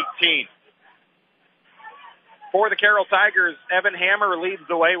 41-18. For the Carroll Tigers, Evan Hammer leads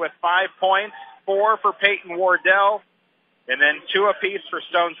the way with 5 points, 4 for Peyton Wardell, and then 2 apiece for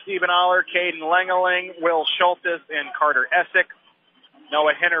Stone Stiebenaller, Caden Lengeling, Will Schultes, and Carter Essick.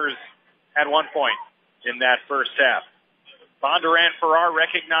 Noah Henners had 1 point in that first half. Bondurant Farrar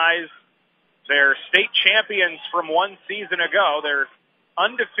recognized their state champions from one season ago. They're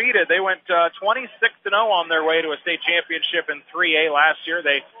undefeated. They went 26-0 on their way to a state championship in 3A last year.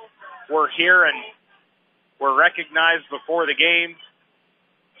 They were here and were recognized before the game.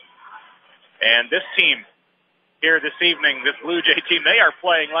 And this team here this evening, this Blue Jay team, they are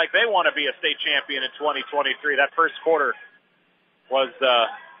playing like they want to be a state champion in 2023. That first quarter was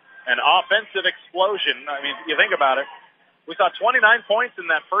an offensive explosion. I mean, you think about it. We saw 29 points in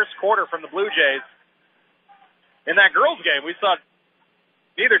that first quarter from the Blue Jays. In that girls' game, we saw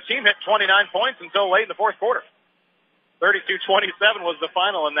neither team hit 29 points until late in the fourth quarter. 32-27 was the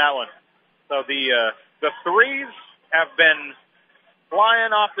final in that one. So the threes have been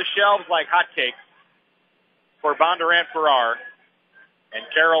flying off the shelves like hotcakes for Bondurant Farrar. And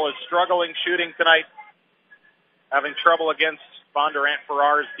Carroll is struggling shooting tonight, having trouble against Bondurant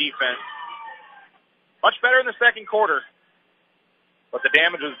Farrar's defense. Much better in the second quarter, but the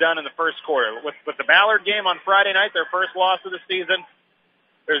damage was done in the first quarter. With the Ballard game on Friday night, their first loss of the season,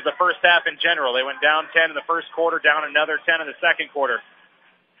 there's the first half in general. They went down 10 in the first quarter, down another 10 in the second quarter.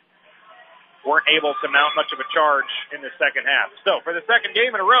 Weren't able to mount much of a charge in the second half. So for the second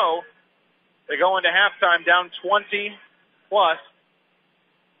game in a row, they go into halftime down 20+,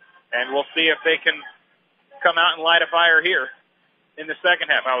 and we'll see if they can come out and light a fire here in the second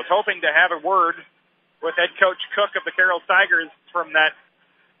half. I was hoping to have a word with head coach Cook of the Carroll Tigers from that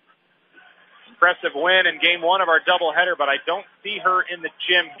impressive win in game 1 of our doubleheader, but I don't see her in the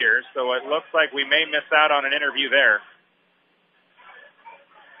gym here, so it looks like we may miss out on an interview there.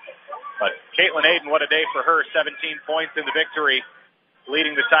 But Caitlin Aiden, what a day for her, 17 points in the victory,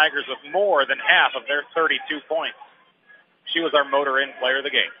 leading the Tigers with more than half of their 32 points. She was our motor-in player of the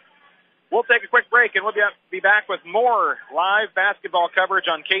game. We'll take a quick break, and we'll be back with more live basketball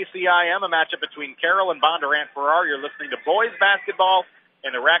coverage on KCIM, a matchup between Carroll and Bondurant Farrar. You're listening to boys basketball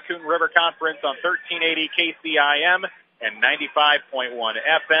in the Raccoon River Conference on 1380 KCIM and 95.1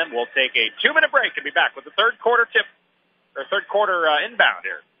 FM. We'll take a 2-minute break and be back with the third quarter inbound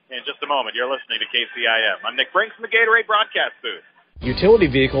here in just a moment. You're listening to KCIM. I'm Nick Brinks from the Gatorade broadcast booth. Utility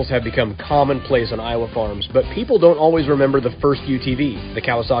vehicles have become commonplace on Iowa farms, but people don't always remember the first UTV, the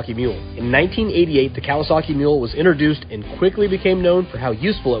Kawasaki Mule. In 1988, the Kawasaki Mule was introduced and quickly became known for how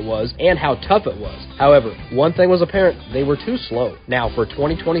useful it was and how tough it was. However, one thing was apparent: they were too slow. Now, for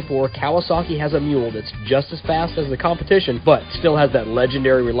 2024, Kawasaki has a Mule that's just as fast as the competition, but still has that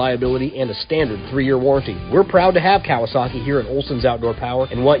legendary reliability and a standard 3-year warranty. We're proud to have Kawasaki here at Olson's Outdoor Power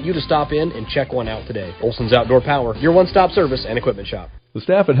and want you to stop in and check one out today. Olson's Outdoor Power, your one-stop service and equipment shop. The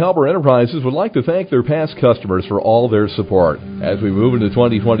staff at Halber Enterprises would like to thank their past customers for all their support. As we move into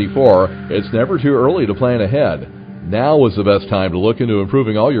 2024, it's never too early to plan ahead. Now is the best time to look into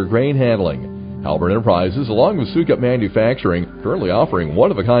improving all your grain handling. Halber Enterprises, along with Sukup Manufacturing, currently offering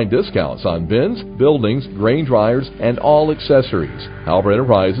one-of-a-kind discounts on bins, buildings, grain dryers, and all accessories. Halber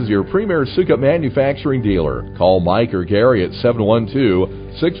Enterprises, your premier Sukup Manufacturing dealer. Call Mike or Gary at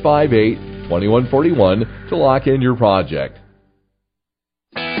 712-658-2141 to lock in your project.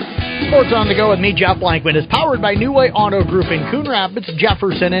 Sports on the Go with me, Jeff Blankman, is powered by New Way Auto Group in Coon Rapids,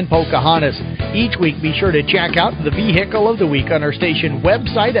 Jefferson, and Pocahontas. Each week, be sure to check out the Vehicle of the Week on our station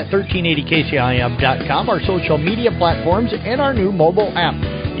website at 1380kcim.com, our social media platforms, and our new mobile app.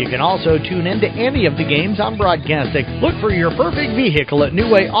 You can also tune in to any of the games I'm broadcasting. Look for your perfect vehicle at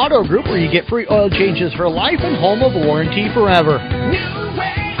New Way Auto Group, where you get free oil changes for life and home of warranty forever. New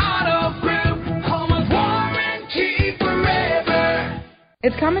Way Auto Group, home of warranty forever.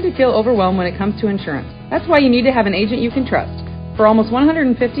 It's common to feel overwhelmed when it comes to insurance. That's why you need to have an agent you can trust. For almost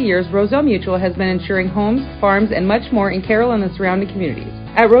 150 years, Roselle Mutual has been insuring homes, farms, and much more in Carroll and the surrounding communities.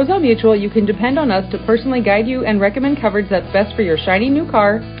 At Roselle Mutual, you can depend on us to personally guide you and recommend coverage that's best for your shiny new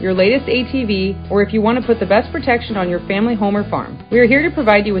car, your latest ATV, or if you want to put the best protection on your family home or farm. We are here to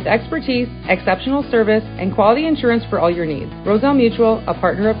provide you with expertise, exceptional service, and quality insurance for all your needs. Roselle Mutual, a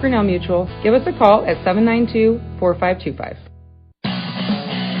partner of Grinnell Mutual. Give us a call at 792-4525.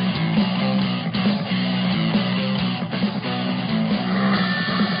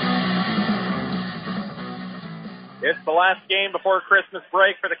 It's the last game before Christmas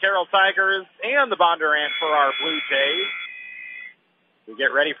break for the Carroll Tigers and the Bondurant Farrar Blue Jays. We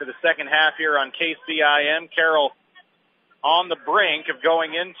get ready for the second half here on KCIM. Carroll on the brink of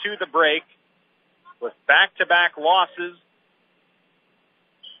going into the break with back-to-back losses,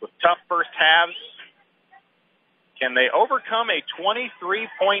 with tough first halves. Can they overcome a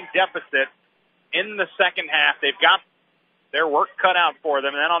 23-point deficit in the second half? They've got their work cut out for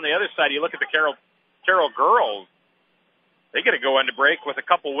them. And then on the other side, you look at the Carroll girls. They get to go into break with a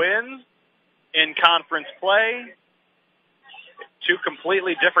couple wins in conference play, two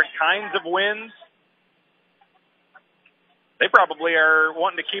completely different kinds of wins. They probably are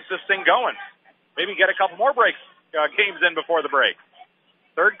wanting to keep this thing going. Maybe get a couple more games in before the break.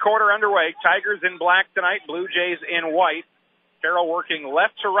 Third quarter underway. Tigers in black tonight, Blue Jays in white. Carroll working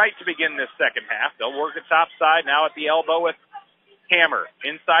left to right to begin this second half. They'll work the top side now at the elbow with Hammer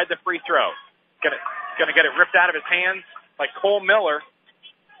inside the free throw. Gonna get it ripped out of his hands by Cole Miller.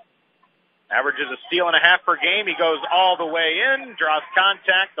 Averages a steal and a half per game. He goes all the way in, draws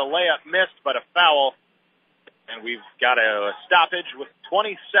contact. The layup missed, but a foul. And we've got a stoppage with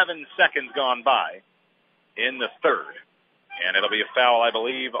 27 seconds gone by in the third. And it'll be a foul, I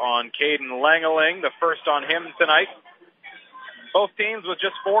believe, on Caden Langeling, the first on him tonight. Both teams with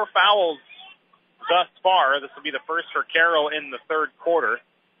just 4 fouls thus far. This will be the first for Carroll in the third quarter.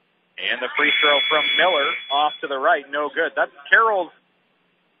 And the free throw from Miller off to the right, no good. That's Carroll's.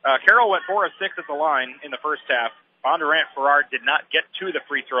 Carroll went 4 of 6 at the line in the first half. Bondurant Farrar did not get to the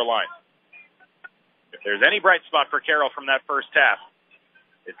free throw line. If there's any bright spot for Carroll from that first half,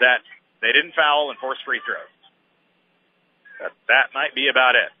 it's that they didn't foul and force free throws. That might be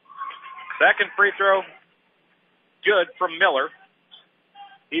about it. Second free throw, good from Miller.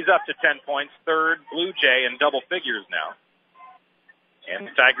 He's up to 10 points. Third, Blue Jay in double figures now. And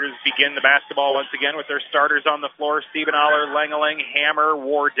the Tigers begin the basketball once again with their starters on the floor. Stiebenaller, Langeling, Hammer,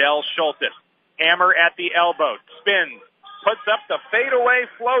 Wardell, Schultes. Hammer at the elbow, spins, puts up the fadeaway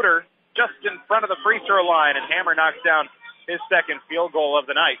floater just in front of the free throw line, and Hammer knocks down his second field goal of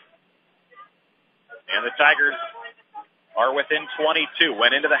the night. And the Tigers are within 22.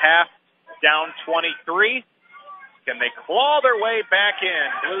 Went into the half, down 23. Can they claw their way back in?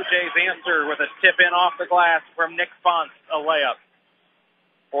 Blue Jays answer with a tip-in off the glass from Nick Fonts, a layup.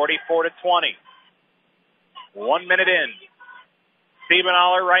 44-20. 1 minute in.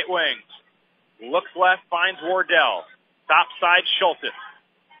 Stiebenaller, right wing. Looks left, finds Wardell. Top side, Schultes.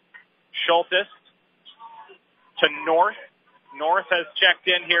 Schultes to North. North has checked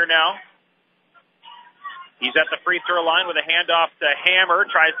in here now. He's at the free throw line with a handoff to Hammer.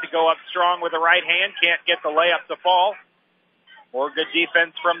 Tries to go up strong with the right hand. Can't get the layup to fall. More good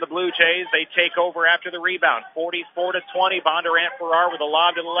defense from the Blue Jays. They take over after the rebound. 44-20. Bondurant Farrar with a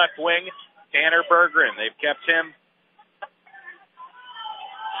lob to the left wing. Tanner Berggren. They've kept him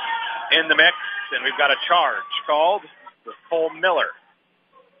in the mix. And we've got a charge called with Cole Miller.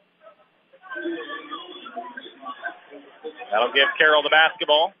 That'll give Carroll the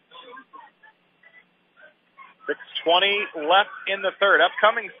basketball. 6:20 left in the third.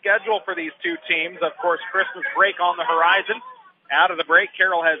 Upcoming schedule for these two teams. Of course, Christmas break on the horizon. Out of the break,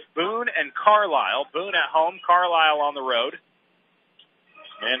 Carroll has Boone and Carlisle. Boone at home, Carlisle on the road.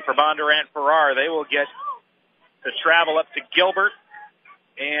 And for Bondurant Farrar, they will get to travel up to Gilbert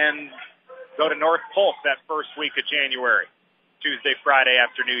and go to North Polk that first week of January. Tuesday, Friday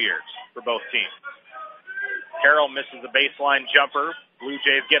after New Year's for both teams. Carroll misses the baseline jumper. Blue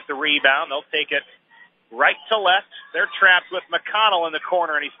Jays get the rebound. They'll take it right to left. They're trapped with McConnell in the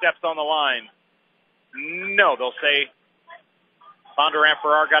corner, and he steps on the line. No, they'll say Bondurant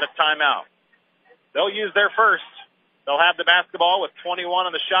Farrar got a timeout. They'll use their first. They'll have the basketball with 21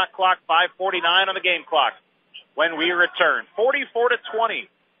 on the shot clock, 5:49 on the game clock when we return. 44-20.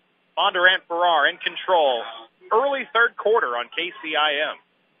 Bondurant Farrar in control. Early third quarter on KCIM.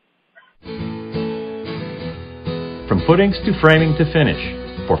 From footings to framing to finish,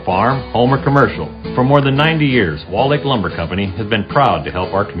 for farm, home, or commercial, for more than 90 years, Wall Lake Lumber Company has been proud to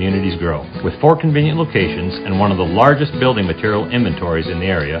help our communities grow. With 4 convenient locations and one of the largest building material inventories in the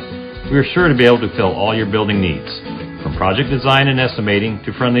area, we are sure to be able to fill all your building needs. From project design and estimating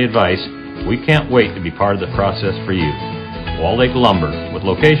to friendly advice, we can't wait to be part of the process for you. Wall Lake Lumber, with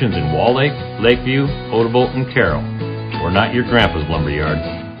locations in Wall Lake, Lakeview, Odebolt, and Carroll. We're not your grandpa's lumberyard.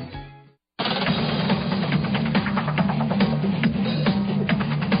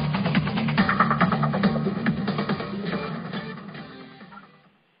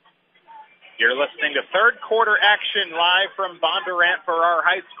 You're listening to third quarter action live from Bondurant Farrar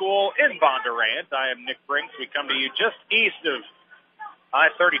High School in Bondurant. I am Nick Brinks. We come to you just east of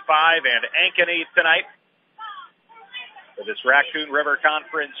I-35 and Ankeny tonight. for this Raccoon River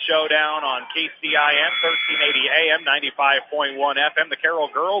Conference showdown on KCIN, 1380 AM, 95.1 FM. The Carroll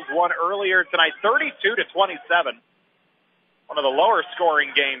girls won earlier tonight, 32-27. One of the lower scoring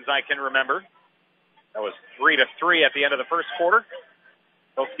games I can remember. That was 3-3 at the end of the first quarter.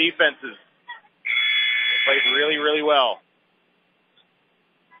 Both defenses played really, really well.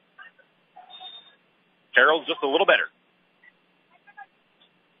 Carroll's just a little better.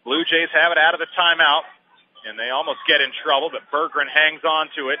 Blue Jays have it out of the timeout, and they almost get in trouble, but Berggren hangs on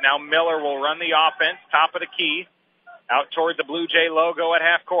to it. Now Miller will run the offense, top of the key, out toward the Blue Jay logo at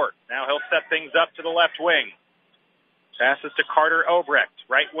half court. Now he'll set things up to the left wing. Passes to Carter Obrecht.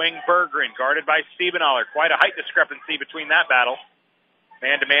 Right wing Berggren, guarded by Siebenaller. Quite a height discrepancy between that battle.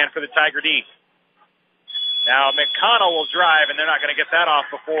 Man-to-man for the Tiger D. Now McConnell will drive, and they're not going to get that off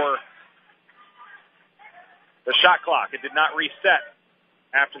before the shot clock. It did not reset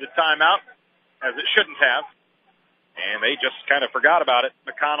after the timeout, as it shouldn't have. And they just kind of forgot about it.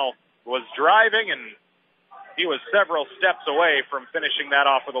 McConnell was driving, and he was several steps away from finishing that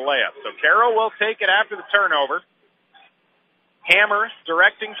off with a layup. So Carroll will take it after the turnover. Hammer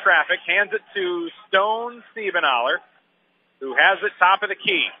directing traffic, hands it to Stone Siebenaller, who has it top of the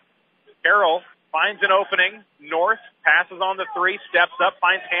key. Carroll finds an opening. North passes on the three, steps up,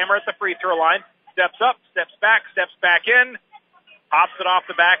 finds Hammer at the free throw line, steps up, steps back in, pops it off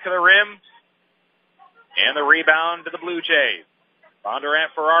the back of the rim, and the rebound to the Blue Jays.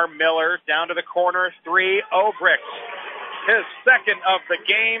 Bondurant for our Miller, down to the corner, three, Obrecht. His second of the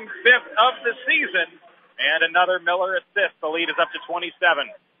game, fifth of the season. And another Miller assist. The lead is up to 27.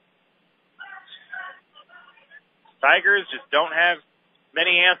 Tigers just don't have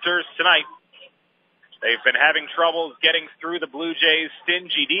many answers tonight. They've been having troubles getting through the Blue Jays'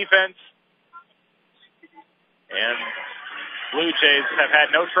 stingy defense. And Blue Jays have had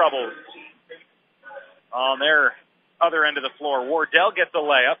no troubles on their other end of the floor. Wardell gets a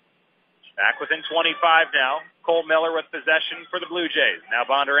layup. Back within 25 now. Cole Miller with possession for the Blue Jays. Now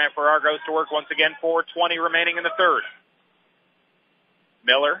Bondurant Farrar goes to work once again. 4:20 remaining in the third.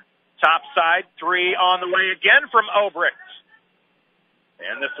 Miller, top side, three on the way again from Obrecht.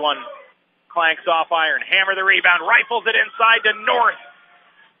 And this one clanks off iron. Hammer the rebound, rifles it inside to North.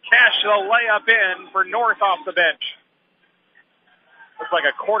 Cash the layup in for North off the bench. Looks like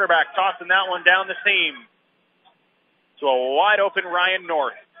a quarterback tossing that one down the seam to a wide open Ryan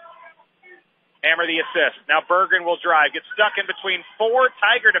North. Hammer the assist. Now Berggren will drive. Gets stuck in between four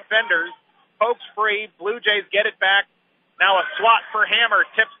Tiger defenders. Pokes free. Blue Jays get it back. Now a swat for Hammer.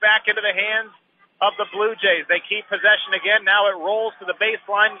 Tips back into the hands of the Blue Jays. They keep possession again. Now it rolls to the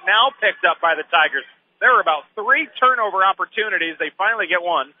baseline. Now picked up by the Tigers. There are about three turnover opportunities. They finally get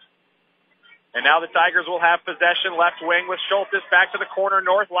one. And now the Tigers will have possession. Left wing with Schultes back to the corner.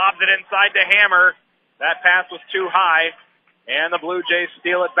 North lobs it inside to Hammer. That pass was too high. And the Blue Jays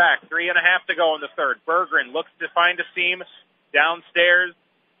steal it back. 3.5 to go in the third. Berggren looks to find a seam downstairs.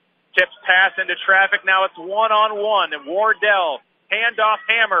 Tips pass into traffic. Now it's one-on-one. And Wardell, handoff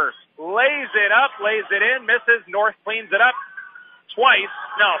Hammer, lays it up, lays it in, misses. North cleans it up twice.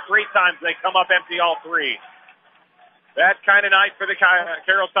 No, three times. They come up empty all three. That kind of night for the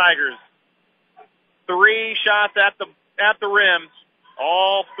Carroll Tigers. Three shots at the rim.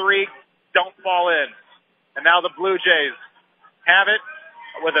 All three don't fall in. And now the Blue Jays have it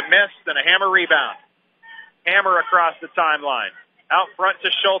with a miss and a Hammer rebound. Hammer across the timeline. Out front to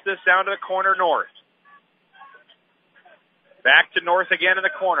Schultes, down to the corner North. Back to North again in the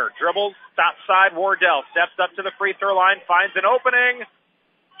corner. Dribbles, top side, Wardell. Steps up to the free throw line, finds an opening.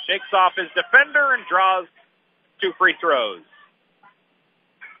 Shakes off his defender and draws two free throws.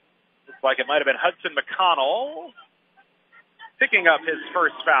 Looks like it might have been Hudson McConnell picking up his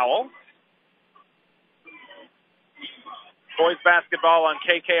first foul. Boys basketball on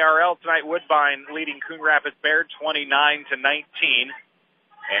KKRL tonight. Woodbine leading Coon Rapids Bayard 29-19.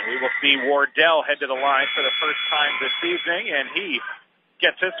 And we will see Wardell head to the line for the first time this evening, and he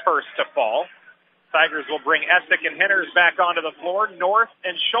gets his first to fall. Tigers will bring Essick and Henners back onto the floor. North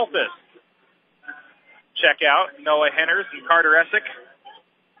and Schultes check out. Noah Henners and Carter Essick.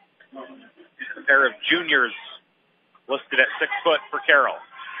 A pair of juniors listed at 6 foot for Carroll.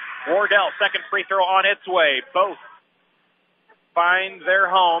 Wardell, second free throw on its way. Both find their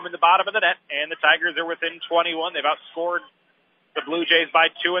home in the bottom of the net, and the Tigers are within 21. They've outscored the Blue Jays by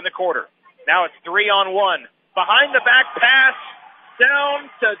 2 in the quarter. Now it's 3-on-1. Behind the back pass,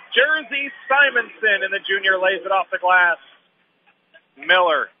 down to Jersey Simonson, and the junior lays it off the glass.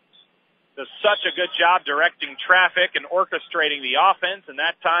 Miller does such a good job directing traffic and orchestrating the offense, and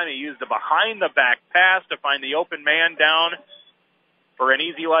that time he used the behind the back pass to find the open man down for an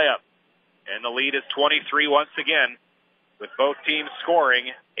easy layup. And the lead is 23 once again with both teams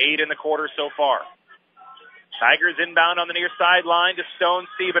scoring 8 in the quarter so far. Tigers inbound on the near sideline to Stone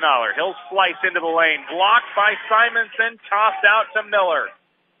Siebenoller. He'll slice into the lane. Blocked by Simonson. Tossed out to Miller.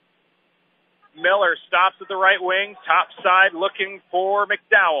 Miller stops at the right wing. Top side looking for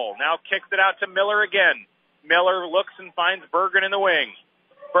McDowell. Now kicks it out to Miller again. Miller looks and finds Berggren in the wing.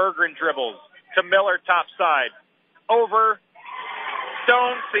 Berggren dribbles to Miller top side. Over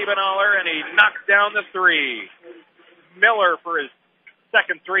Stone Siebenoller, and he knocks down the three. Miller for his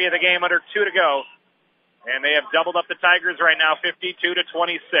second three of the game under 2 to go. And they have doubled up the Tigers right now,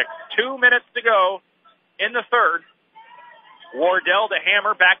 52-26. 2 minutes to go in the third. Wardell to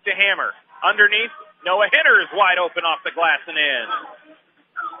Hammer, back to Hammer. Underneath, Noah Hinners wide open off the glass and in.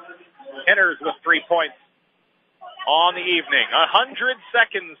 Hinners with 3 points on the evening. 100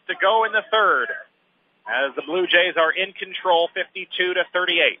 seconds to go in the third as the Blue Jays are in control,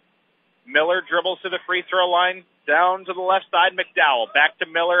 52-38. Miller dribbles to the free throw line, down to the left side. McDowell back to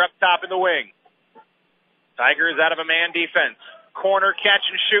Miller up top in the wing. Tigers out of a man defense. Corner catch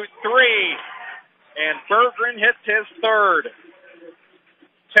and shoot three. And Berggren hits his third.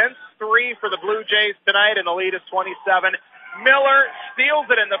 10th three for the Blue Jays tonight, and the lead is 27. Miller steals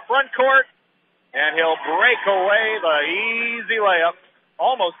it in the front court, and he'll break away the easy layup.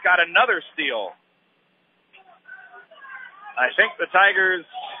 Almost got another steal. I think the Tigers,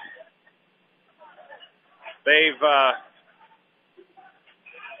 they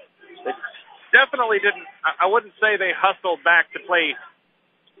definitely didn't, I wouldn't say they hustled back to play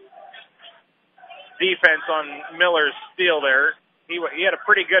defense on Miller's steal there. He had a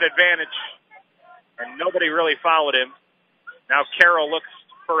pretty good advantage, and nobody really followed him. Now Carroll looks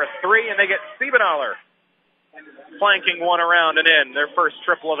for a three, and they get Siebenoller flanking one around and in. Their first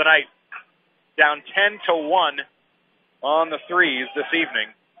triple of the night. Down 10-1 on the threes this evening.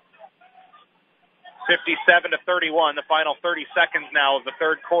 57-31, the final 30 seconds now of the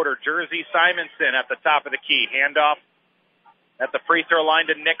third quarter. Jersey Simonson at the top of the key. Handoff at the free throw line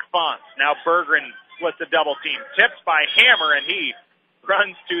to Nick Fonts. Now Berggren splits the double team. Tipped by Hammer, and he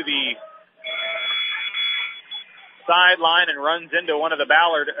runs to the sideline and runs into one of the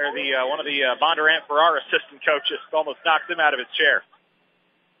Bondurant Farrar assistant coaches. Almost knocks him out of his chair.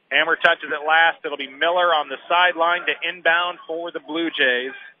 Hammer touches it last. It'll be Miller on the sideline to inbound for the Blue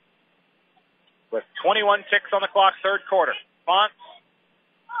Jays. With 21 ticks on the clock, third quarter. Fonts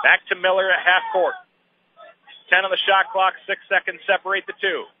back to Miller at half court. 10 on the shot clock, 6 seconds separate the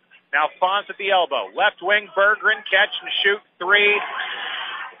two. Now Fonts at the elbow. Left wing, Berggren, catch and shoot three.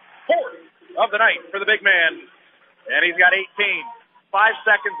 Fourth of the night for the big man. And he's got 18. 5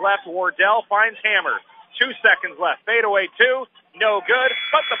 seconds left. Wardell finds Hammer. 2 seconds left. Fade away two. No good.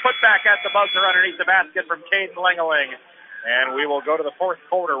 But the putback at the buzzer underneath the basket from Caden Lengeling. And we will go to the fourth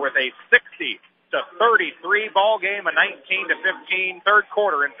quarter with a 60-33 ball game, a 19-15 third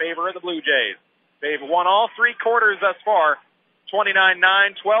quarter in favor of the Blue Jays. They've won all 3 quarters thus far,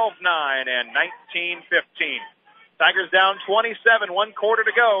 29-9, 12-9, and 19-15. Tigers down 27, 1 quarter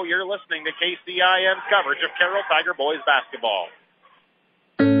to go. You're listening to KCIM's coverage of Carroll Tiger boys basketball.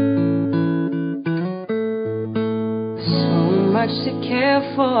 So much to care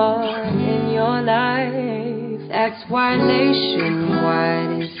for in your life. That's why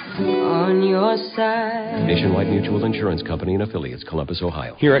Nationwide is on your side. Nationwide Mutual Insurance Company and Affiliates, Columbus,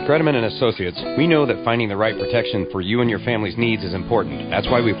 Ohio. Here at Greteman & Associates, we know that finding the right protection for you and your family's needs is important. That's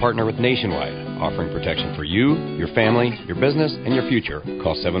why we partner with Nationwide, offering protection for you, your family, your business, and your future.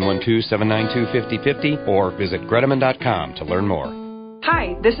 Call 712-792-5050 or visit Greteman.com to learn more.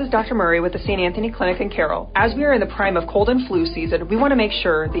 Hi, this is Dr. Murray with the St. Anthony Clinic in Carroll. As we are in the prime of cold and flu season, we want to make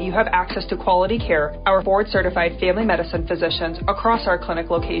sure that you have access to quality care. Our board-certified family medicine physicians across our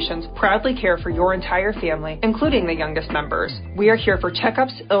clinic locations proudly care for your entire family, including the youngest members. We are here for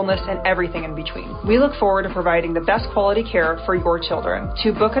checkups, illness, and everything in between. We look forward to providing the best quality care for your children.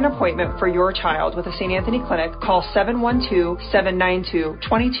 To book an appointment for your child with the St. Anthony Clinic, call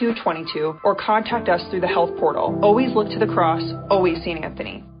 712-792-2222 or contact us through the health portal. Always look to the cross, always St.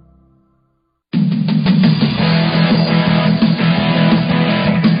 Anthony.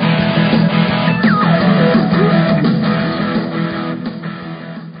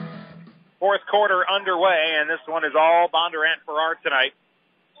 Fourth quarter underway, and this one is all Bondurant Farrar tonight.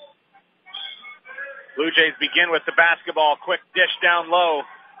 Blue Jays begin with the basketball. Quick dish down low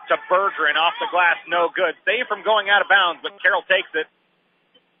to Berggren. Off the glass, no good. Saved from going out of bounds, but Carroll takes it.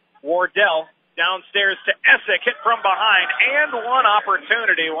 Wardell downstairs to Essick, hit from behind, and one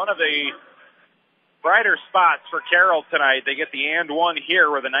opportunity. One of the brighter spots for Carroll tonight. They get the and one here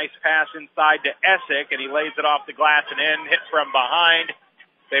with a nice pass inside to Essick, and he lays it off the glass and in, hit from behind.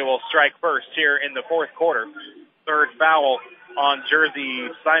 They will strike first here in the fourth quarter. third foul on Jersey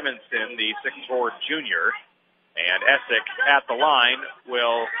Simonson, the 6'4 junior. And Essick at the line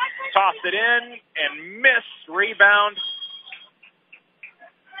will toss it in and miss. Rebound.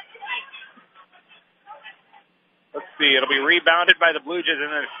 Let's see, it'll be rebounded by the Blue Jays,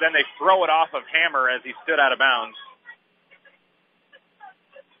 and then they throw it off of Hammer as he stood out of bounds.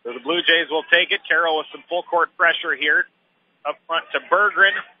 So the Blue Jays will take it. Carroll with some full court pressure here. Up front to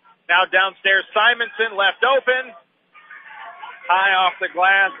Berggren. Now downstairs, Simonson left open. High off the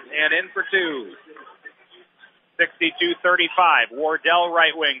glass and in for two. 62-35. Wardell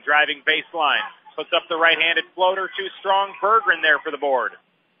right wing driving baseline. Puts up the right-handed floater. Too strong. Berggren there for the board.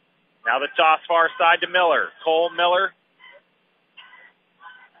 Now the toss far side to Miller. Cole Miller.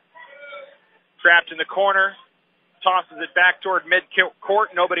 Trapped in the corner. Tosses it back toward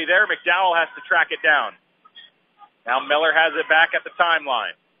mid-court. Nobody there. McDowell has to track it down. Now Miller has it back at the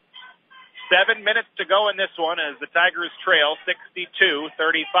timeline. 7 minutes to go in this one as the Tigers trail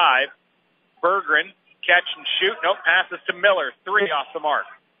 62-35. Berggren, catch and shoot. Nope, passes to Miller. 3 off the mark.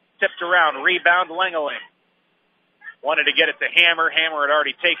 Tipped around. Rebound, Lengeling. Wanted to get it to Hammer. Hammer had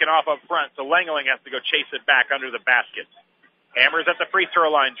already taken off up front, so Lengeling has to go chase it back under the basket. Hammer's at the free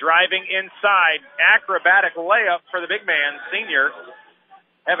throw line, driving inside. Acrobatic layup for the big man, senior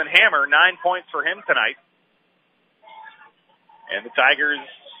Evan Hammer. 9 points for him tonight. And the Tigers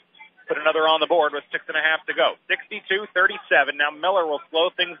put another on the board with 6.5 to go. 62-37. Now Miller will slow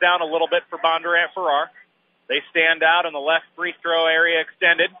things down a little bit for Bondurant-Farrar. They stand out in the left free throw area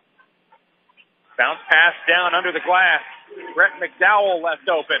extended. Bounce pass down under the glass. Brett McDowell left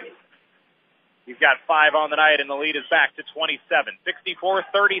open. He's got 5 on the night, and the lead is back to 27.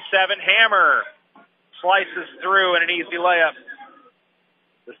 64-37. Hammer slices through in an easy layup.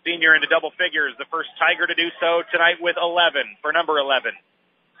 The senior into double figures, the first Tiger to do so tonight with 11 for number 11.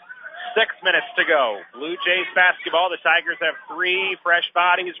 6 minutes to go. Blue Jays basketball. The Tigers have 3 fresh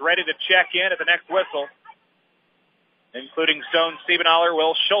bodies ready to check in at the next whistle, including Stone Stiebenaller,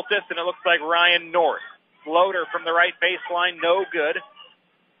 Will Schultes, and it looks like Ryan North. Floater from the right baseline, no good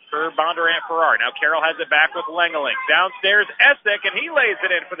for Bondurant-Farrar. Now Carroll has it back with Lengeling. Downstairs, Essick, and he lays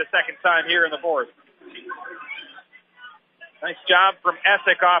it in for the second time here in the fourth. Nice job from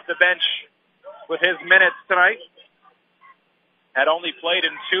Essick off the bench with his minutes tonight. Had only played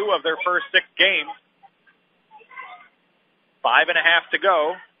in 2 of their first 6 games. 5.5 to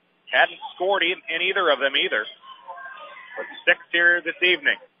go. Hadn't scored in either of them either. But 6 here this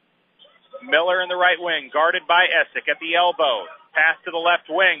evening. Miller in the right wing, guarded by Essick at the elbow. Pass to the left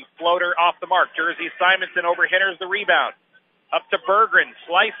wing, floater off the mark. Jersey Simonson overhitters the rebound. Up to Berggren,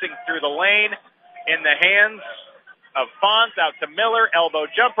 slicing through the lane in the hands of Fonts. Out to Miller, elbow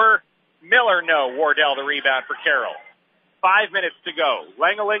jumper. Miller, no. Wardell the rebound for Carroll. 5 minutes to go.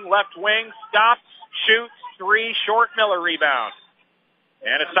 Lengeling, left wing, stops, shoots, 3, short. Miller rebound.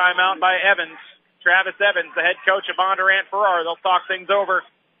 And a timeout by Evans. Travis Evans, the head coach of Bondurant-Farrar. They'll talk things over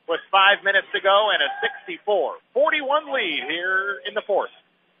with 5 minutes to go and a 64-41 lead here in the fourth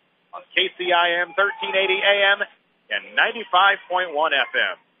on KCIM 1380 AM and 95.1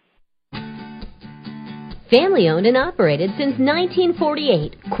 FM. Family owned and operated since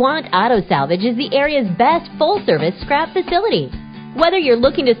 1948, Quant Auto Salvage is the area's best full-service scrap facility. Whether you're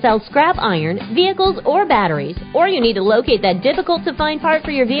looking to sell scrap iron, vehicles, or batteries, or you need to locate that difficult-to-find part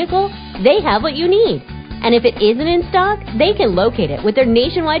for your vehicle, they have what you need. And if it isn't in stock, they can locate it with their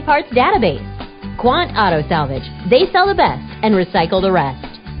nationwide parts database. Quant Auto Salvage. They sell the best and recycle the rest.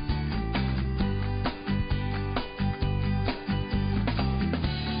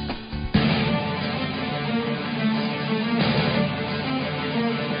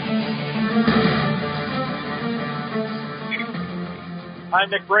 I'm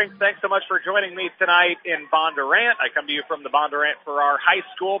Nick Brink. Thanks so much for joining me tonight in Bondurant. I come to you from the Bondurant-Farrar High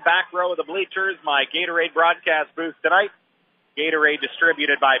School, back row of the bleachers, my Gatorade broadcast booth tonight. Gatorade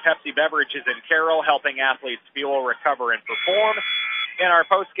distributed by Pepsi Beverages in Carroll, helping athletes fuel, recover, and perform. In our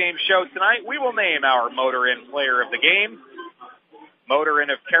post-game show tonight, we will name our Motor Inn player of the game. Motor Inn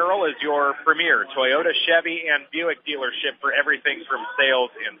of Carroll is your premier Toyota, Chevy, and Buick dealership for everything from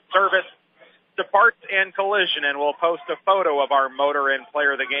sales and service to parts and collision, and we'll post a photo of our Motor Inn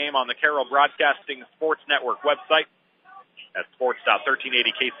player of the game on the Carroll Broadcasting Sports Network website at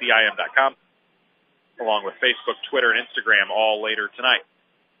sports.1380kcim.com, along with Facebook, Twitter, and Instagram all later tonight.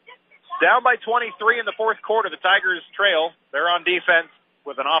 Down by 23 in the fourth quarter, the Tigers trail. They're on defense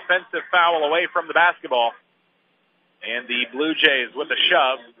with an offensive foul away from the basketball, and the Blue Jays with a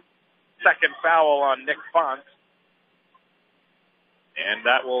shove. Second foul on Nick Fonts. And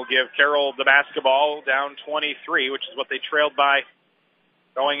that will give Carroll the basketball, down 23, which is what they trailed by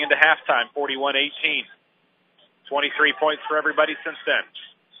going into halftime, 41-18. 23 points for everybody since then.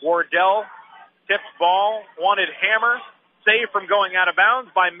 Wardell tipped ball, wanted Hammer, saved from going out of bounds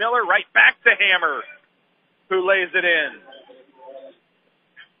by Miller, right back to Hammer, who lays it in.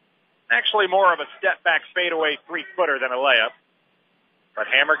 Actually more of a step-back fadeaway three-footer than a layup. But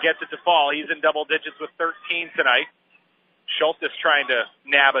Hammer gets it to fall. He's in double digits with 13 tonight. Schultz trying to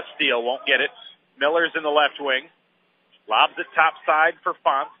nab a steal, won't get it. Miller's in the left wing. Lobs it top side for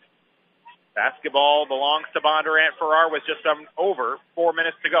Font. Basketball belongs to Bondurant Farrar with just over 4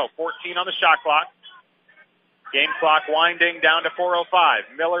 minutes to go. 14 on the shot clock. Game clock winding down to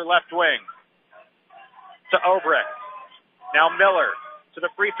 4:05. Miller left wing to Obrecht. Now Miller to the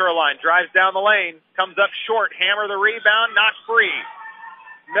free throw line. Drives down the lane. Comes up short. Hammer the rebound. Not free.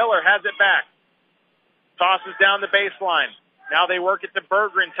 Miller has it back. Tosses down the baseline. Now they work it to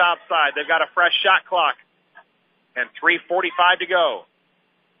Berggren top side. They've got a fresh shot clock. And 3:45 to go.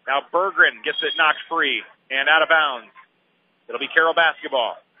 Now Berggren gets it knocked free and out of bounds. It'll be Carroll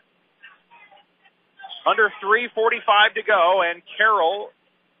basketball. Under 3:45 to go, and Carroll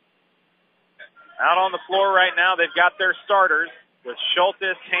out on the floor right now. They've got their starters with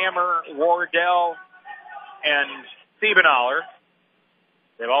Schultes, Hammer, Wardell, and Siebenaller.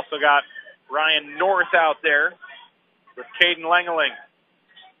 They've also got Ryan North out there with Caden Lengeling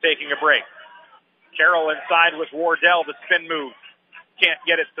taking a break. Carroll inside with Wardell, the spin move. Can't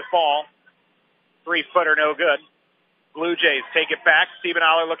get it to fall. 3-footer, no good. Blue Jays take it back.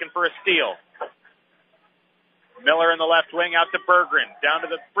 Siebenaller looking for a steal. Miller in the left wing out to Berggren. Down to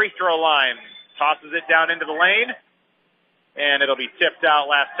the free throw line. Tosses it down into the lane. And it'll be tipped out.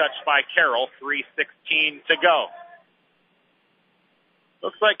 Last touch by Carroll. 3:16 to go.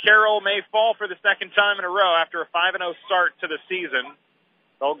 Looks like Carroll may fall for the second time in a row after a 5-0 start to the season.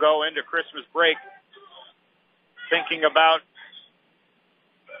 They'll go into Christmas break thinking about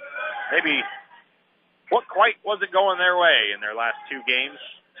maybe what quite wasn't going their way in their last two games.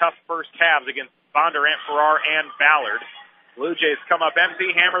 Tough first halves against Bondurant Farrar and Ballard. Blue Jays come up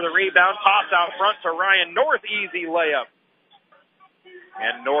empty, Hammer the rebound, toss out front to Ryan North, easy layup.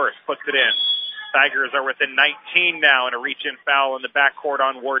 And North puts it in. Tigers are within 19 now, and a reach-in foul in the backcourt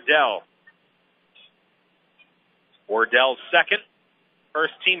on Wardell. Wardell's second.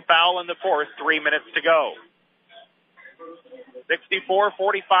 First team foul in the fourth, 3 minutes to go.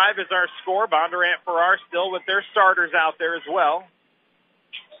 64-45 is our score. Bondurant Farrar still with their starters out there as well.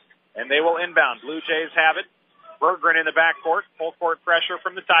 And they will inbound. Blue Jays have it. Berggren in the backcourt. Full court pressure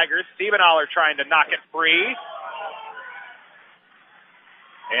from the Tigers. Siebenaller trying to knock it free.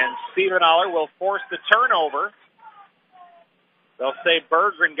 And Siebenaller will force the turnover. They'll say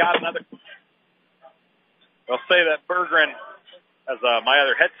Berggren got another. They'll say that Berggren, as my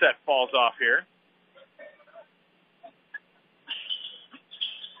other headset falls off here.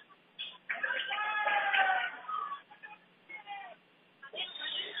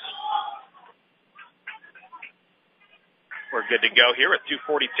 We're good to go here with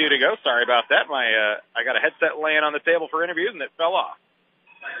 2:42 to go. Sorry about that. I got a headset laying on the table for interviews, and it fell off.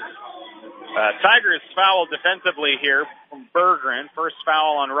 Tigers foul defensively here from Berggren. First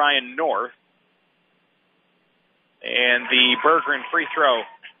foul on Ryan North. And the Berggren free throw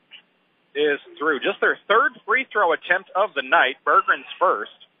is through. Just their third free throw attempt of the night. Berggren's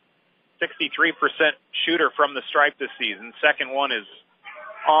first. 63% shooter from the stripe this season. Second one is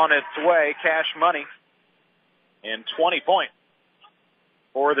on its way. Cash money. And 20 points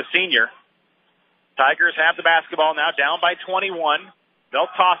for the senior. Tigers have the basketball now, down by 21. They'll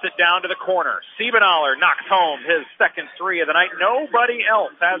toss it down to the corner. Siebenaller knocks home his second three of the night. Nobody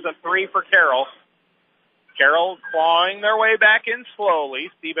else has a three for Carroll. Carroll clawing their way back in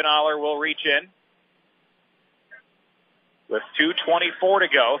slowly. Siebenaller will reach in. With 2:24 to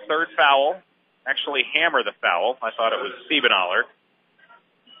go, third foul. Actually, Hammer the foul. I thought it was Siebenaller.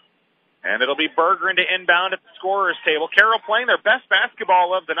 And it'll be Berggren to inbound at the scorer's table. Carroll playing their best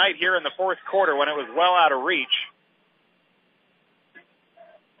basketball of the night here in the fourth quarter when it was well out of reach.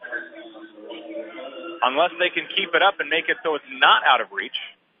 Unless they can keep it up and make it so it's not out of reach.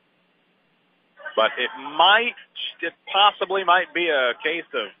 But it possibly might be a case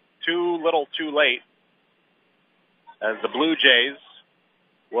of too little too late, as the Blue Jays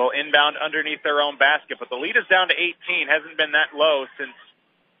will inbound underneath their own basket. But the lead is down to 18. Hasn't been that low since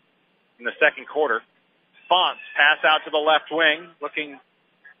in the second quarter. Fonts pass out to the left wing, looking,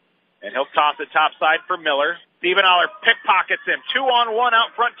 and he'll toss it topside for Miller. Siebenaller pickpockets him. 2-on-1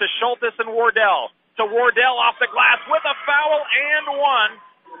 out front to Schultes and Wardell. To Wardell off the glass with a foul and one.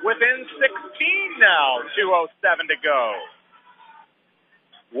 Within 16 now. 2:07 to go.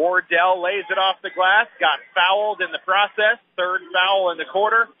 Wardell lays it off the glass. Got fouled in the process. Third foul in the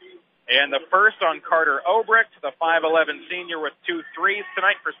quarter. And the first on Carter Obrecht, the 5'11 senior with 2 threes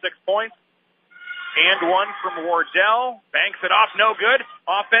tonight for 6 points. And one from Wardell. Banks it off, no good.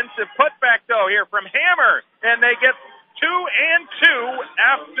 Offensive putback, though, here from Hammer. And they get 2 and 2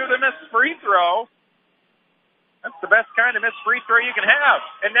 after the missed free throw. That's the best kind of missed free throw you can have.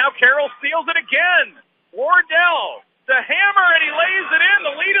 And now Carroll steals it again. Wardell to Hammer, and he lays it in.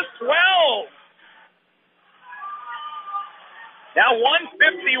 The lead is 12. Now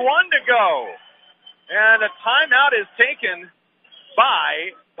 1:51 to go. And a timeout is taken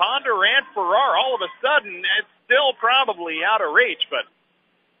by Bondurant-Farrar. All of a sudden, it's still probably out of reach, but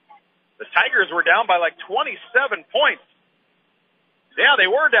the Tigers were down by like 27 points. Yeah, they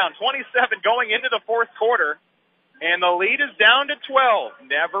were down 27 going into the fourth quarter, and the lead is down to 12.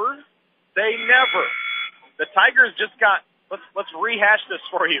 Never say never. The Tigers just got, let's rehash this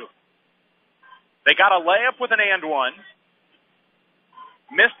for you. They got a layup with an and one,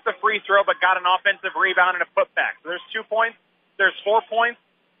 missed the free throw, but got an offensive rebound and a putback. So there's 2 points. There's 4 points.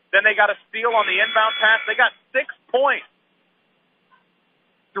 Then they got a steal on the inbound pass. They got 6 points.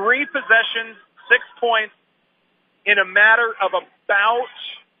 3 possessions, 6 points in a matter of about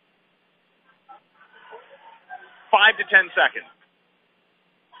 5 to 10 seconds.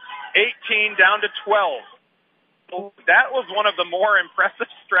 18 down to 12. That was one of the more impressive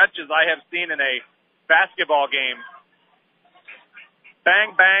stretches I have seen in a basketball game.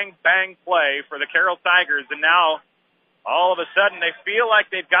 Bang, bang, bang play for the Carroll Tigers, and now all of a sudden they feel like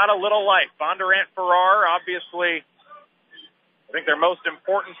they've got a little life. Bondurant-Farrar, obviously, I think their most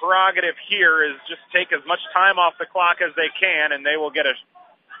important prerogative here is just take as much time off the clock as they can, and they will get a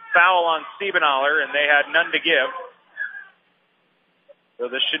foul on Siebenthaler, and they had none to give. So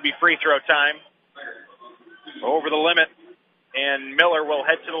this should be free throw time. Over the limit, and Miller will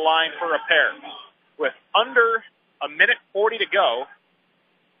head to the line for a pair. With under a minute 40 to go,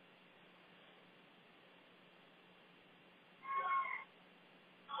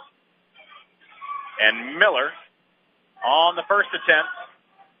 and Miller on the first attempt.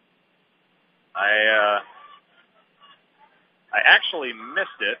 I actually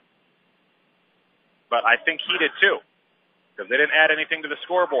missed it, but I think he did too, because they didn't add anything to the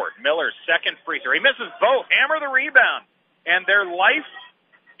scoreboard. Miller's second free throw. He misses both. Hammer the rebound. And their life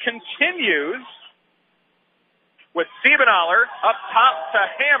continues with Siebenthaler up top to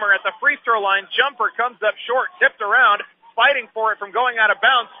Hammer at the free throw line. Jumper comes up short, tipped around, fighting for it from going out of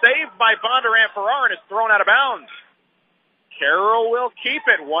bounds. Saved by Bondurant-Farrar, and it's thrown out of bounds. Carroll will keep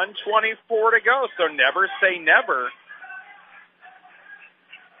it. 1:24 to go, so never say never.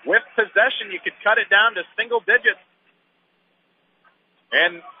 With possession, you could cut it down to single digits.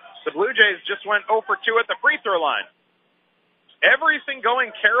 And the Blue Jays just went 0 for 2 at the free throw line. Everything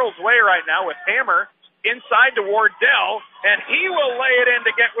going Carroll's way right now with Hammer inside to Wardell, and he will lay it in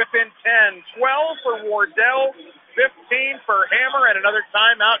to get within 10. 12 for Wardell, 15 for Hammer, and another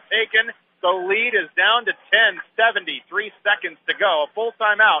timeout taken. The lead is down to 10, 73 seconds to go. A full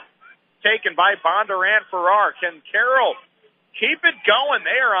timeout taken by Bondurant-Farrar. Can Carroll keep it going?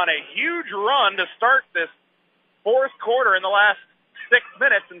 They are on a huge run to start this fourth quarter in the last 6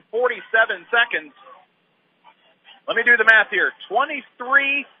 minutes and 47 seconds. Let me do the math here.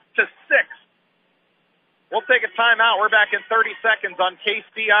 23 to 6. We'll take a timeout. We're back in 30 seconds on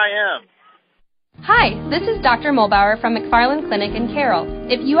KCIM. Hi, this is Dr. Mulbauer from McFarland Clinic in Carroll.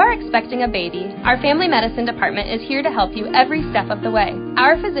 If you are expecting a baby, our family medicine department is here to help you every step of the way.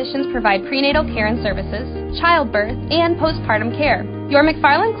 Our physicians provide prenatal care and services, childbirth, and postpartum care. Your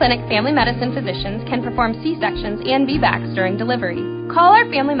McFarland Clinic family medicine physicians can perform C-sections and VBACs during delivery. Call our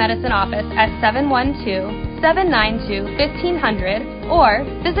family medicine office at 712-792-1500 or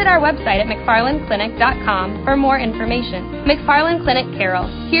visit our website at mcfarlandclinic.com for more information. McFarland Clinic Carroll,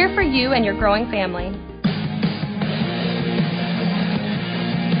 here for you and your growing family.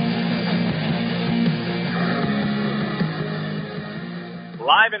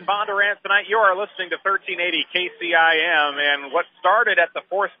 Live in Bondurant tonight, you are listening to 1380 KCIM, and what started at the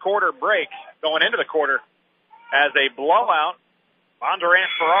fourth quarter break, going into the quarter, as a blowout,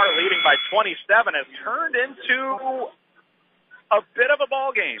 Bondurant-Farrar leading by 27 has turned into a bit of a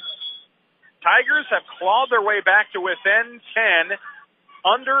ball game. Tigers have clawed their way back to within 10,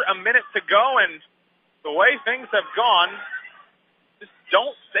 under a minute to go, and the way things have gone, just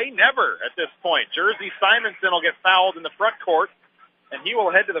don't say never at this point. Jersey Simonson will get fouled in the front court, and he will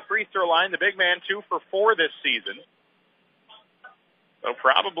head to the free throw line. The big man, 2 for 4 this season. So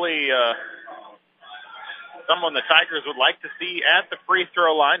probably someone the Tigers would like to see at the free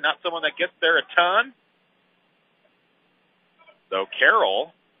throw line, not someone that gets there a ton. So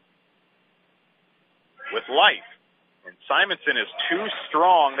Carroll with life. And Simonson is too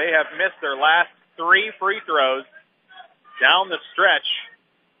strong. They have missed their last 3 free throws down the stretch.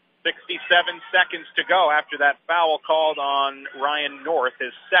 67 seconds to go after that foul called on Ryan North,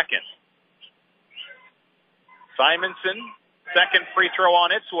 his second. Simonson, second free throw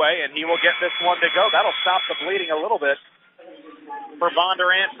on its way, and he will get this one to go. That'll stop the bleeding a little bit for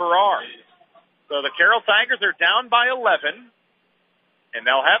Bondurant Farrar. So the Carroll Tigers are down by 11, and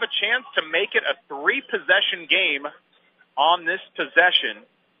they'll have a chance to make it a 3-possession game on this possession.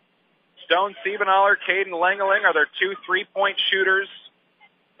 Stone Siebenaler, Caden Lengeling are their 2 3-point shooters.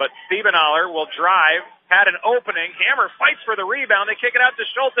 But Siebenaler will drive, had an opening. Hammer fights for the rebound. They kick it out to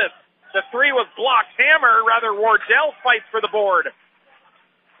Schultes. The 3 was blocked. Wardell fights for the board.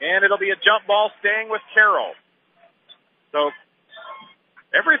 And it'll be a jump ball staying with Carroll. So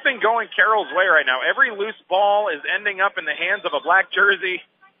everything going Carroll's way right now. Every loose ball is ending up in the hands of a black jersey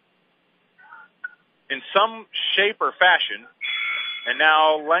in some shape or fashion. And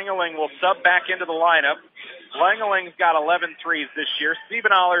now Lengeling will sub back into the lineup. Lengeling's got 11 threes this year.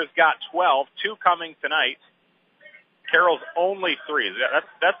 Siebenaler's got 12, 2 coming tonight. Carroll's only 3s.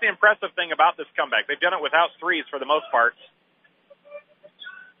 That's the impressive thing about this comeback. They've done it without 3s for the most part.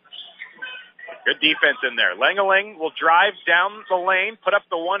 Good defense in there. Lengeling will drive down the lane, put up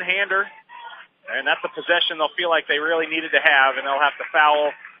the one-hander, and that's a possession they'll feel like they really needed to have, and they'll have to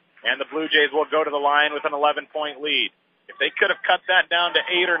foul, and the Blue Jays will go to the line with an 11-point lead. If they could have cut that down to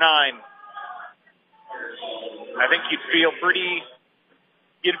 8 or 9, I think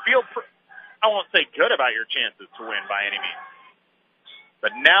I won't say good about your chances to win by any means.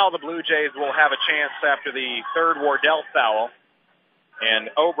 But now the Blue Jays will have a chance after the third Wardell foul. And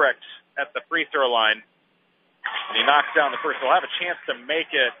Obrecht at the free throw line. And he knocks down the first. They'll have a chance to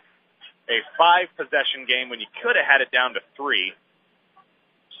make it a 5-possession game when you could have had it down to 3.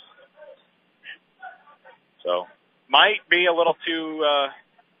 So might be a little too...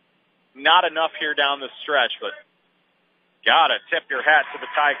 not enough here down the stretch, but gotta tip your hat to the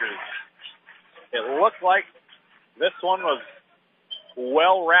Tigers. It looked like this one was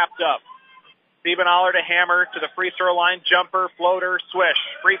well wrapped up. Siebenaler to Hammer to the free throw line, jumper, floater, swish.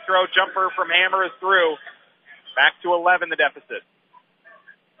 Free throw jumper from Hammer is through. Back to 11 the deficit.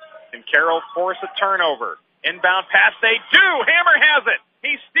 And Carroll force a turnover. Inbound pass, they do! Hammer has it!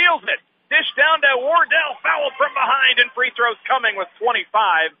 He steals it! Dish down to Wardell, fouled from behind, and free throws coming with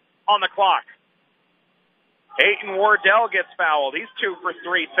 25 on the clock. Peyton Wardell gets fouled. He's 2 for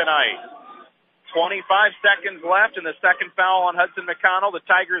 3 tonight. 25 seconds left, and the second foul on Hudson McConnell. The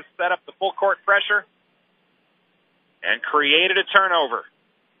Tigers set up the full court pressure and created a turnover.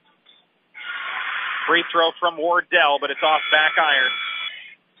 Free throw from Wardell, but it's off back iron.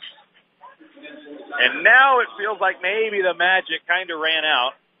 And now it feels like maybe the magic kind of ran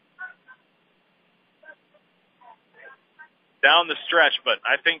out down the stretch, but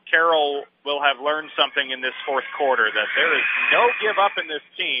I think Carroll will have learned something in this fourth quarter, that there is no give up in this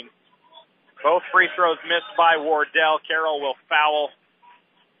team. Both free throws missed by Wardell. Carroll will foul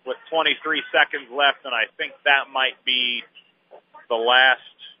with 23 seconds left, and I think that might be the last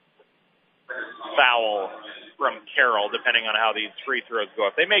foul from Carroll, depending on how these free throws go.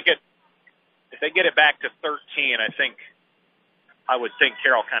 If they get it back to 13, I would think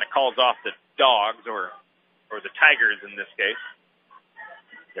Carroll kind of calls off the Dogs or the Tigers in this case.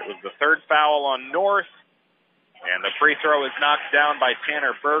 It was the third foul on North, and the free throw is knocked down by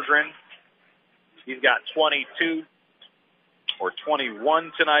Tanner Berggren. He's got 22 or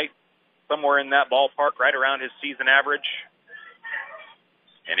 21 tonight, somewhere in that ballpark, right around his season average.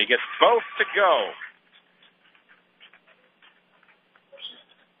 And he gets both to go.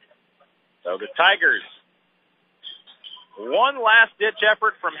 So the Tigers, one last-ditch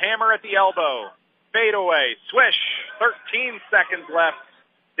effort from Hammer at the elbow. Fade away, swish, 13 seconds left,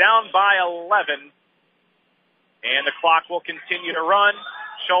 down by 11. And the clock will continue to run.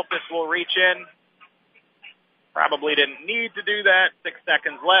 Schultes will reach in. Probably didn't need to do that. 6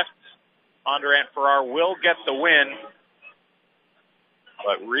 seconds left. Bondurant Farrar will get the win.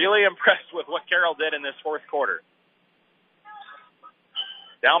 But really impressed with what Carroll did in this fourth quarter.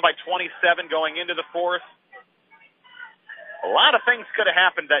 Down by 27 going into the fourth. A lot of things could have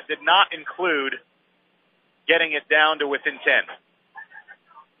happened that did not include getting it down to within 10.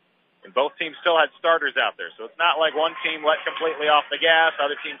 And both teams still had starters out there. So it's not like one team let completely off the gas,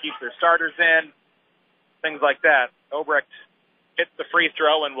 other team keeps their starters in, things like that. Obrecht hits the free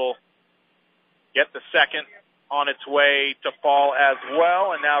throw and will get the second on its way to fall as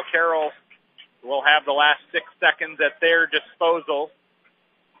well. And now Carroll will have the last 6 seconds at their disposal.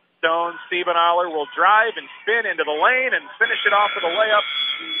 Stone Siebenaler will drive and spin into the lane and finish it off with a layup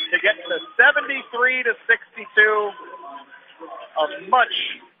to get to 73-62. a much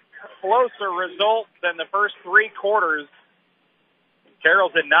closer result than the first 3 quarters. Carroll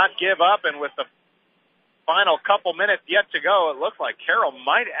did not give up, and with the final couple minutes yet to go, it looks like Carroll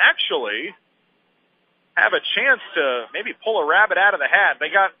might actually have a chance to maybe pull a rabbit out of the hat. They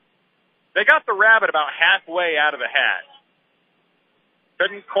got the rabbit about halfway out of the hat.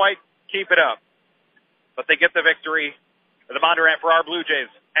 Couldn't quite keep it up, but they get the victory. The Bondurant for our Blue Jays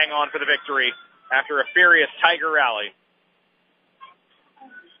hang on for the victory after a furious Tiger rally.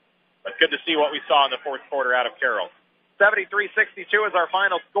 But good to see what we saw in the fourth quarter out of Carroll. 73-62 is our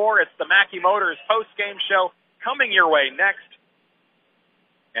final score. It's the Mackey Motors post-game show coming your way next.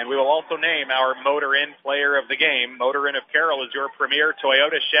 And we will also name our Motor Inn player of the game. Motor Inn of Carroll is your premier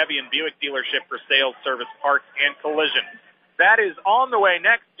Toyota, Chevy, and Buick dealership for sales, service, parts, and collision. That is on the way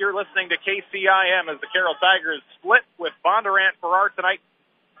next. You're listening to KCIM as the Carroll Tigers split with Bondurant Farrar tonight.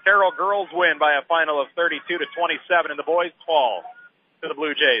 Carroll girls win by a final of 32-27, and the boys fall to the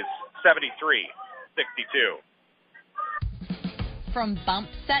Blue Jays 73-62. From bump,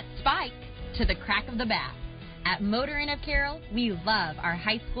 set, spike to the crack of the bat. At Motor Inn of Carroll, we love our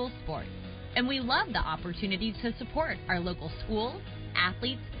high school sports, and we love the opportunity to support our local schools,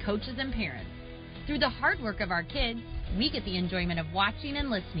 athletes, coaches, and parents. Through the hard work of our kids, we get the enjoyment of watching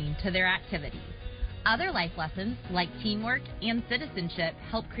and listening to their activities. Other life lessons, like teamwork and citizenship,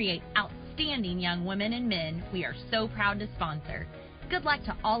 help create outstanding young women and men we are so proud to sponsor. Good luck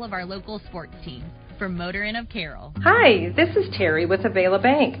to all of our local sports teams. From Motor Inn of Carroll. Hi, this is Terry with Avila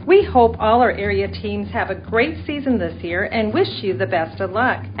Bank. We hope all our area teams have a great season this year and wish you the best of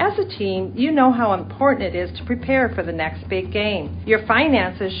luck. As a team, you know how important it is to prepare for the next big game. Your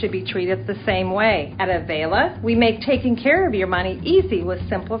finances should be treated the same way. At Avila, we make taking care of your money easy with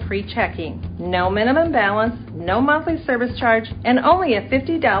simple free checking. No minimum balance, no monthly service charge, and only a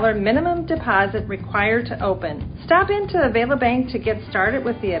 $50 minimum deposit required to open. Stop into Avila Bank to get started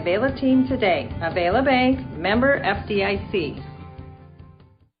with the Avila team today. Avila Bank, member FDIC.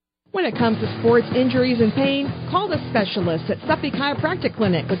 When it comes to sports injuries and pain, call the specialists at Suppy Chiropractic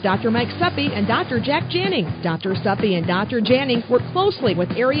Clinic with Dr. Mike Suppy and Dr. Jack Janning. Dr. Suppy and Dr. Janning work closely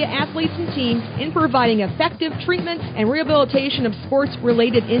with area athletes and teams in providing effective treatment and rehabilitation of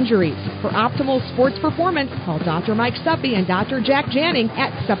sports-related injuries. For optimal sports performance, call Dr. Mike Suppy and Dr. Jack Janning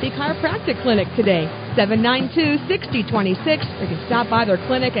at Suppy Chiropractic Clinic today, 792-6026. Or you can stop by their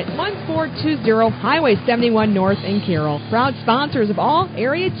clinic at 1420 Highway 71 North in Carroll. Proud sponsors of all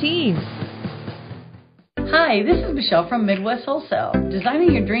area teams. Hi, this is Michelle from Midwest Wholesale.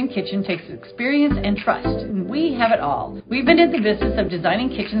 Designing your dream kitchen takes experience and trust, and we have it all. We've been in the business of designing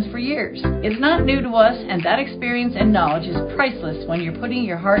kitchens for years. It's not new to us, and that experience and knowledge is priceless when you're putting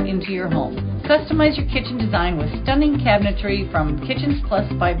your heart into your home. Customize your kitchen design with stunning cabinetry from Kitchens Plus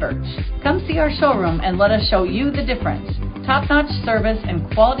by Birch. Come see our showroom and let us show you the difference. Top-notch service and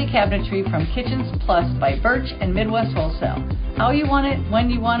quality cabinetry from Kitchens Plus by Birch and Midwest Wholesale. How you want it, when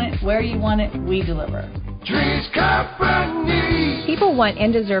you want it, where you want it, we deliver. People want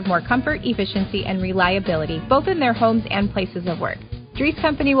and deserve more comfort, efficiency, and reliability, both in their homes and places of work. Dries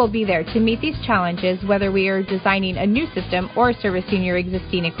Company will be there to meet these challenges, whether we are designing a new system or servicing your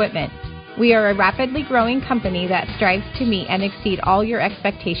existing equipment. We are a rapidly growing company that strives to meet and exceed all your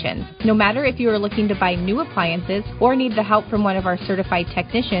expectations. No matter if you are looking to buy new appliances or need the help from one of our certified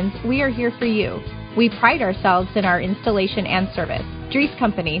technicians, we are here for you. We pride ourselves in our installation and service. Dries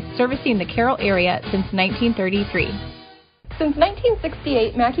Company, servicing the Carroll area since 1933. Since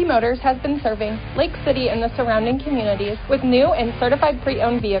 1968, Mackey Motors has been serving Lake City and the surrounding communities with new and certified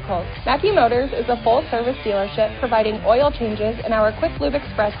pre-owned vehicles. Mackey Motors is a full-service dealership providing oil changes in our Quick Lube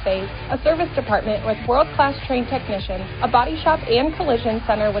Express bays, a service department with world-class trained technicians, a body shop and collision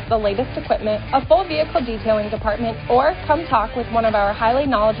center with the latest equipment, a full vehicle detailing department, or come talk with one of our highly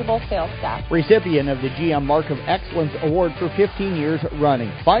knowledgeable sales staff. Recipient of the GM Mark of Excellence Award for 15 years running.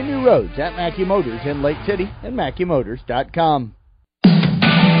 Find new roads at Mackey Motors in Lake City and MackeyMotors.com.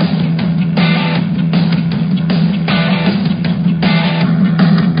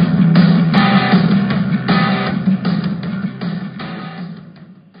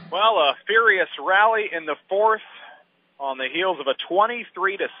 Well, a furious rally in the fourth on the heels of a 23-6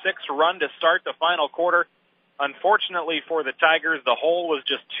 run to start the final quarter. Unfortunately for the Tigers, the hole was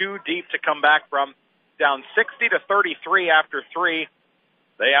just too deep to come back from. Down 60-33 after 3.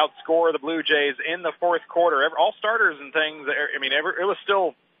 They outscore the Blue Jays in the fourth quarter. All starters and things. I mean, it was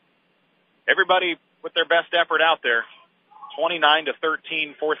still everybody with their best effort out there.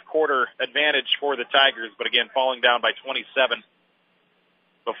 29-13 fourth quarter advantage for the Tigers, but again, falling down by 27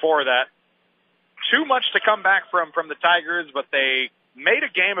 before that. Too much to come back from the Tigers, but they made a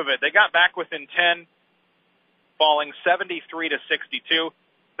game of it. They got back within 10, falling 73-62.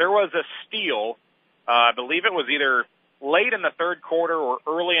 There was a steal. I believe it was either late in the third quarter or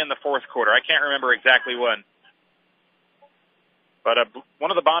early in the fourth quarter. I can't remember exactly when. But one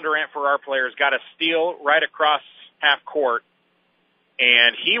of the Bondurant Farrar players got a steal right across half court,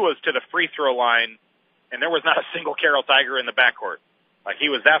 and he was to the free throw line, and there was not a single Carroll Tiger in the backcourt. Like, he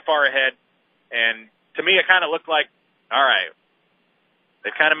was that far ahead, and to me it kind of looked like, all right,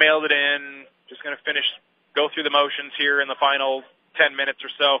 they kind of mailed it in, just going to go through the motions here in the final 10 minutes or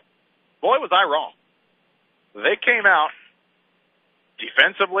so. Boy, was I wrong. They came out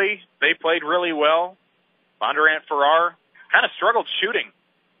defensively. They played really well. Bondurant Farrar kind of struggled shooting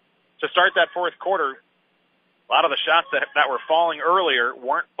to start that fourth quarter. A lot of the shots that were falling earlier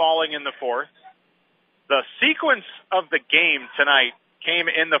weren't falling in the fourth. The sequence of the game tonight came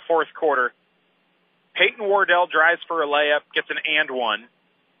in the fourth quarter. Peyton Wardell drives for a layup, gets an and one,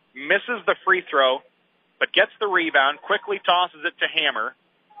 misses the free throw, but gets the rebound, quickly tosses it to Hammer,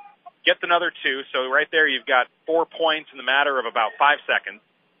 gets another two. So right there you've got 4 points in the matter of about 5 seconds.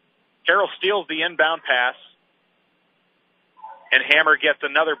 Carroll steals the inbound pass, and Hammer gets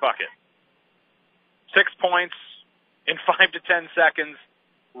another bucket. 6 points in 5 to 10 seconds.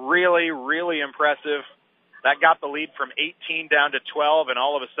 Really, really impressive. That got the lead from 18 down to 12, and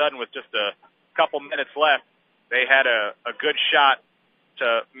all of a sudden, with just a couple minutes left, they had a good shot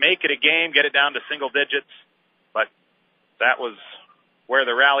to make it a game, get it down to single digits. But that was where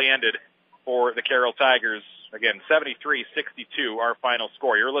the rally ended for the Carroll Tigers. Again, 73-62, our final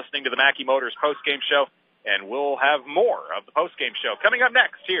score. You're listening to the Mackey Motors postgame show, and we'll have more of the postgame show coming up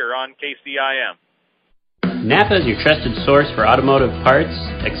next here on KCIM. Napa is your trusted source for automotive parts,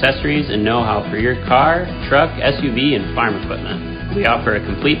 accessories, and know-how for your car, truck, SUV, and farm equipment. We offer a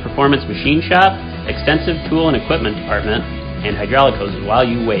complete performance machine shop, extensive tool and equipment department, and hydraulic hoses while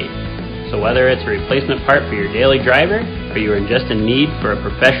you wait. So whether it's a replacement part for your daily driver, or you are just in need for a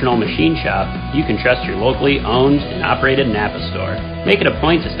professional machine shop, you can trust your locally owned and operated Napa store. Make it a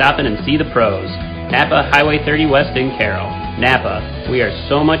point to stop in and see the pros. Napa, Highway 30 West in Carroll. Napa, we are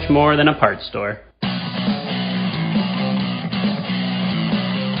so much more than a parts store.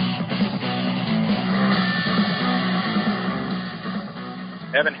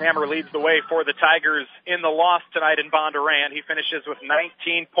 Evan Hammer leads the way for the Tigers in the loss tonight in Bondurant. He finishes with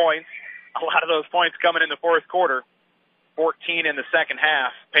 19 points. A lot of those points coming in the fourth quarter. 14 in the second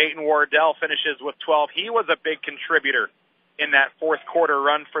half. Peyton Wardell finishes with 12. He was a big contributor in that fourth quarter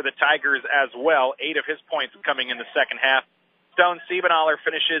run for the Tigers as well. 8 of his points coming in the second half. Stone Siebenaller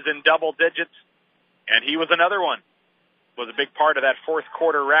finishes in double digits, and he was another one. Was a big part of that fourth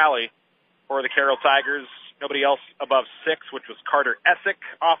quarter rally for the Carroll Tigers. Nobody else above 6, which was Carter Essick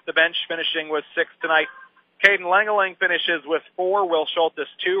off the bench, finishing with 6 tonight. Caden Lengeling finishes with 4, Will Schultes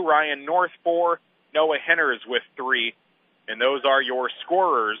 2, Ryan North 4, Noah Henners with 3. And those are your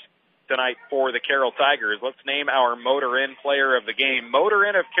scorers tonight for the Carroll Tigers. Let's name our Motor Inn player of the game. Motor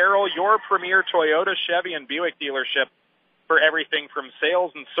Inn of Carroll, your premier Toyota, Chevy, and Buick dealership for everything from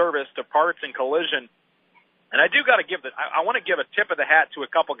sales and service to parts and collision. And I do got to I want to give a tip of the hat to a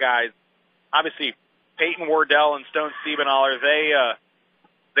couple guys. Obviously, Peyton Wardell and Stone Siebenaller,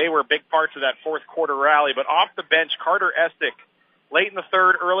 they were big parts of that fourth quarter rally. But off the bench, Carter Essick, late in the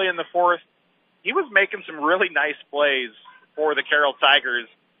third, early in the fourth, he was making some really nice plays for the Carroll Tigers.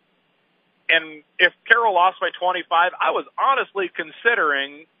 And if Carroll lost by 25, I was honestly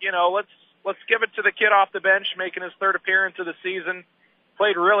considering, let's give it to the kid off the bench, making his third appearance of the season.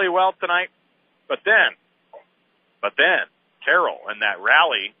 Played really well tonight. But then, Carroll and that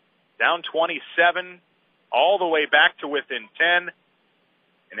rally, down 27, all the way back to within 10.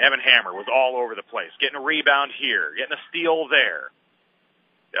 And Evan Hammer was all over the place, getting a rebound here, getting a steal there,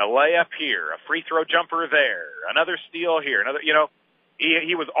 a layup here, a free throw jumper there, another steal here,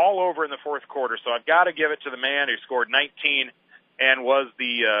 he was all over in the fourth quarter. So I've got to give it to the man who scored 19 and was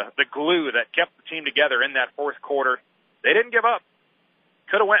the glue that kept the team together in that fourth quarter. They didn't give up.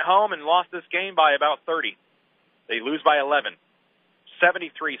 Could have went home and lost this game by about 30. They lose by 11.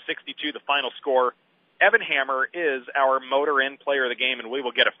 73-62, the final score. Evan Hammer is our Motor Inn player of the game, and we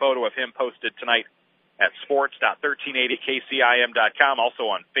will get a photo of him posted tonight at sports.1380kcim.com, also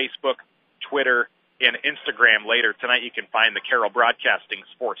on Facebook, Twitter, and Instagram later. Tonight you can find the Carroll Broadcasting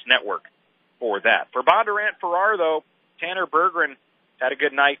Sports Network for that. For Bondurant Farrar, though, Tanner Berggren had a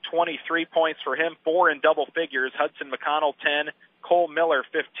good night. 23 points for him, 4 in double figures. Hudson McConnell, 10. Cole Miller,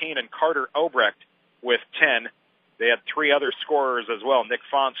 15. And Carter Obrecht with 10. They had 3 other scorers as well. Nick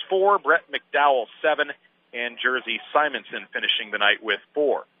Fonz, 4. Brett McDowell, 7. And Jersey Simonson finishing the night with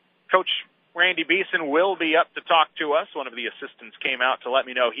 4. Coach Randy Beeson will be up to talk to us. One of the assistants came out to let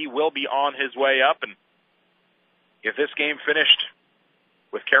me know he will be on his way up. And if this game finished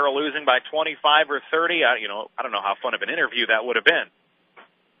with Carroll losing by 25 or 30, I don't know how fun of an interview that would have been.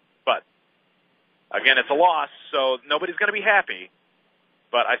 But, again, it's a loss, so nobody's going to be happy.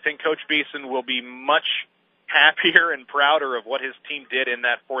 But I think Coach Beeson will be much happier and prouder of what his team did in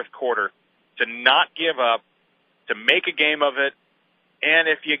that fourth quarter, to not give up, to make a game of it. And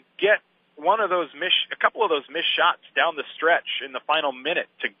if you get a couple of those missed shots down the stretch in the final minute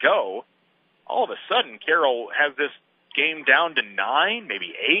to go, all of a sudden Carroll has this game down to 9,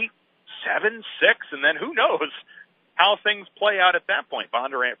 maybe 8, 7, 6, and then who knows how things play out at that point.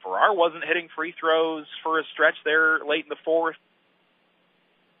 Bondurant-Farrar wasn't hitting free throws for a stretch there late in the fourth.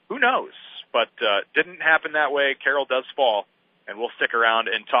 Who knows? But didn't happen that way. Carroll does fall, and we'll stick around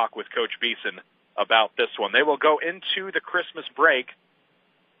and talk with Coach Beeson about this one. They will go into the Christmas break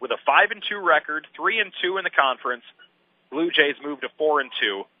with a 5-2 record, 3-2 in the conference. Blue Jays moved to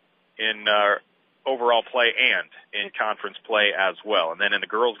 4-2 in overall play and in conference play as well. And then in the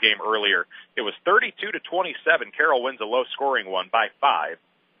girls' game earlier, it was 32-27. Carroll wins a low-scoring one by 5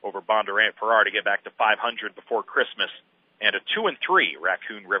 over Bondurant-Farrar to get back to 500 before Christmas, and a 2-3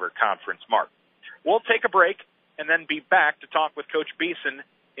 Raccoon River Conference mark. We'll take a break and then be back to talk with Coach Beeson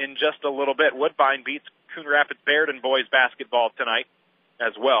in just a little bit. Woodbine beats Coon Rapids Baird boys basketball tonight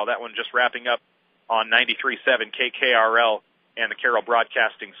as well. That one just wrapping up on 93.7 KKRL and the Carroll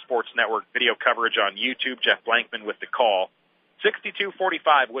Broadcasting Sports Network. Video coverage on YouTube. Jeff Blankman with the call.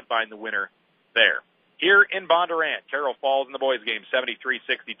 62-45, Woodbine the winner there. Here in Bondurant, Carroll falls in the boys game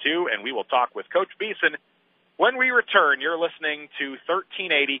 73-62, and we will talk with Coach Beeson when we return. You're listening to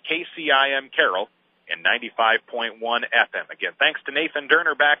 1380 KCIM Carroll and 95.1 FM. Again, thanks to Nathan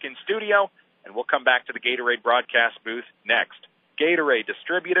Durner back in studio, and we'll come back to the Gatorade broadcast booth next. Gatorade,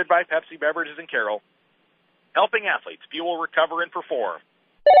 distributed by Pepsi Beverages in Carroll, helping athletes fuel, recover, and perform.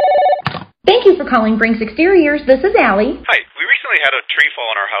 Thank you for calling Brinks Exteriors. This is Allie. Hi, we recently had a tree fall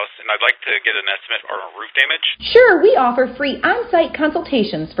on our house, and I'd like to get an estimate on roof damage. Sure, we offer free on-site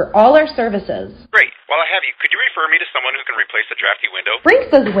consultations for all our services. Great. While I have you, could you refer me to someone who can replace a drafty window? Brinks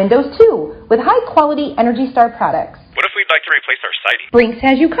does windows too, with high-quality Energy Star products. What if we'd like to replace our siding? Brinks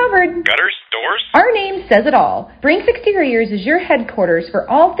has you covered. Gutters? Doors? Our name says it all. Brinks Exteriors is your headquarters for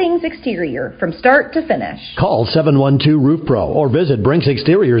all things exterior, from start to finish. Call 712-ROOF-PRO or visit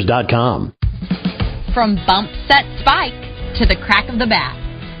BrinksExteriors.com. From bump, set, spike to the crack of the bat,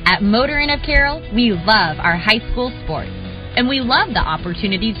 at Motor Inn of Carroll, we love our high school sports, and we love the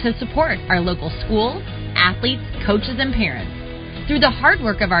opportunity to support our local schools, athletes, coaches, and parents. Through the hard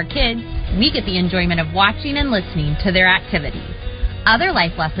work of our kids, we get the enjoyment of watching and listening to their activities. Other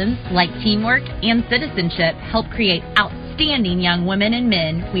life lessons, like teamwork and citizenship, help create outstanding young women and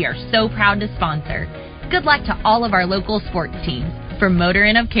men we are so proud to sponsor. Good luck to all of our local sports teams. From Motor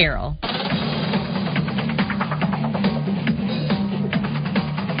Inn of Carroll.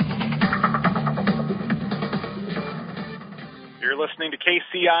 You're listening to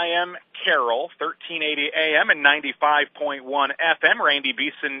KCIM Carroll, 1380 AM and 95.1 FM. Randy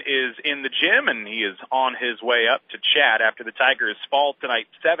Beeson is in the gym, and he is on his way up to chat after the Tigers fall tonight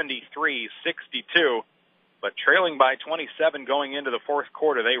 73-62. But trailing by 27 going into the fourth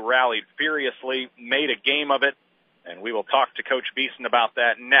quarter, they rallied furiously, made a game of it, and we will talk to Coach Beeson about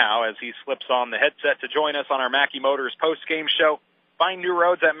that now as he slips on the headset to join us on our Mackey Motors post-game show. Find new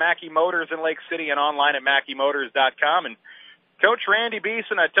roads at Mackey Motors in Lake City and online at MackeyMotors.com. And Coach Randy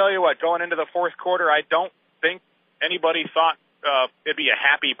Beeson, I tell you what, going into the fourth quarter, I don't think anybody thought it'd be a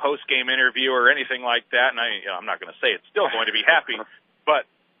happy post-game interview or anything like that, and I'm not going to say it's still going to be happy, but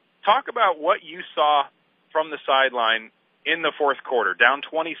talk about what you saw from the sideline in the fourth quarter. Down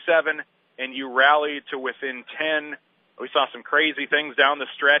 27, and you rallied to within 10. We saw some crazy things down the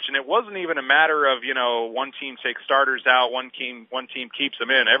stretch, and it wasn't even a matter of, one team takes starters out, one team keeps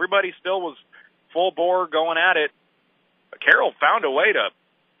them in. Everybody still was full bore going at it. Carroll found a way to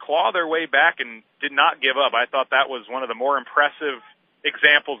claw their way back and did not give up. I thought that was one of the more impressive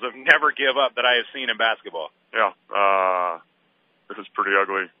examples of never give up that I have seen in basketball. Yeah, it was pretty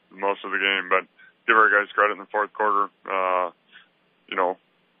ugly most of the game, but give our guys credit in the fourth quarter.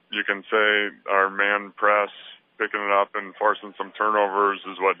 You can say our man press, picking it up and forcing some turnovers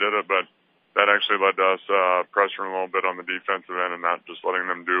is what did it, but that actually led to us pressuring a little bit on the defensive end and not just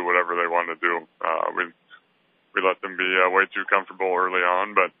letting them do whatever they wanted to do. We let them be way too comfortable early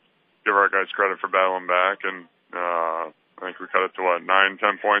on, but give our guys credit for battling back, and I think we cut it to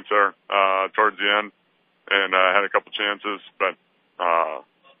 9-10 points there towards the end, and had a couple chances, but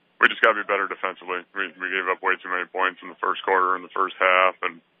we just got to be better defensively. We gave up way too many points in the first quarter and the first half,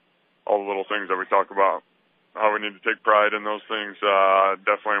 and all the little things that we talk about. how we need to take pride in those things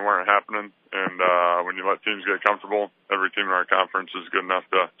definitely weren't happening. And when you let teams get comfortable, every team in our conference is good enough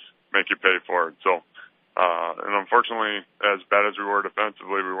to make you pay for it. So, and unfortunately, as bad as we were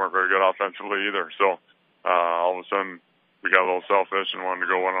defensively, we weren't very good offensively either. So all of a sudden, we got a little selfish and wanted to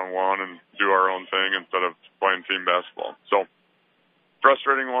go one-on-one and do our own thing instead of playing team basketball. So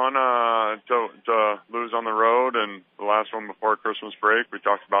frustrating one to lose on the road, and the last one before Christmas break. We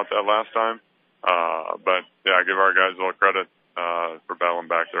talked about that last time. But, yeah, I give our guys a little credit for battling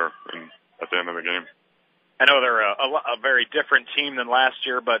back there at the end of the game. I know they're a very different team than last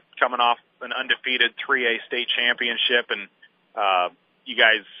year, but coming off an undefeated 3A state championship, and you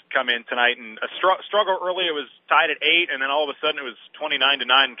guys come in tonight and a struggle early. It was tied at 8, and then all of a sudden it was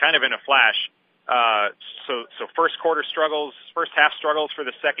 29-9, kind of in a flash. So first quarter struggles, first half struggles for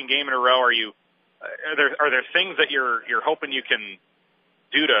the second game in a row. Are there things that you're hoping you can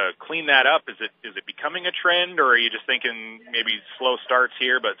do to clean that up? Is it becoming a trend, or are you just thinking maybe slow starts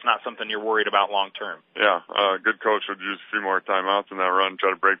here, but it's not something you're worried about long term? Yeah, a good coach would use a few more timeouts in that run, try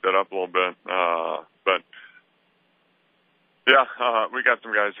to break that up a little bit. But yeah, we got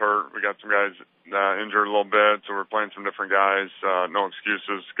some guys hurt. We got some guys injured a little bit, so we're playing some different guys. No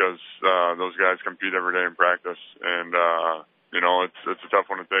excuses, because those guys compete every day in practice. And, it's a tough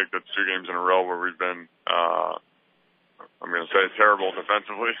one to take. That's 2 games in a row where we've been, I'm going to say, terrible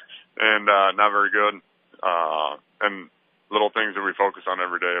defensively and not very good. And little things that we focus on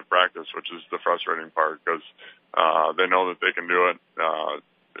every day at practice, which is the frustrating part, because they know that they can do it.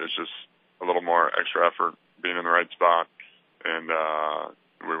 It's just a little more extra effort, being in the right spot. And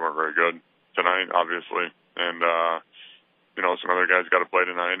we weren't very good tonight, obviously. And, some other guys got to play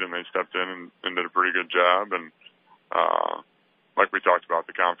tonight, and they stepped in and did a pretty good job. And like we talked about,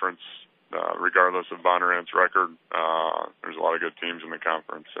 the conference, regardless of Bonnarant's record, there's a lot of good teams in the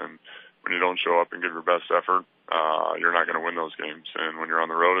conference. And when you don't show up and give your best effort, you're not going to win those games. And when you're on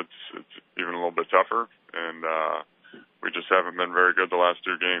the road, it's even a little bit tougher. And we just haven't been very good the last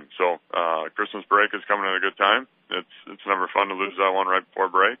 2 games. So Christmas break is coming at a good time. It's never fun to lose that one right before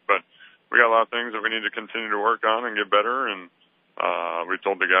break, but we got a lot of things that we need to continue to work on and get better. And we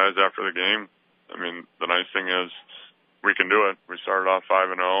told the guys after the game, I mean, the nice thing is we can do it. We started off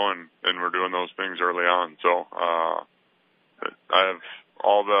 5-0, and we're doing those things early on. So I have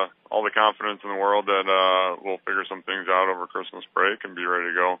all the confidence in the world that we'll figure some things out over Christmas break and be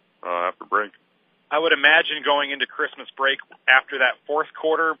ready to go after break. I would imagine going into Christmas break after that fourth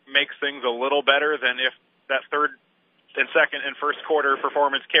quarter makes things a little better than if that third and second and first quarter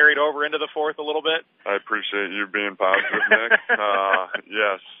performance carried over into the fourth a little bit. I appreciate you being positive, Nick.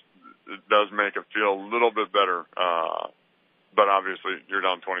 Yes, it does make it feel a little bit better. But obviously you're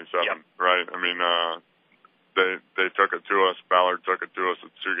down 27, yep. Right? I mean, they took it to us. Ballard took it to us.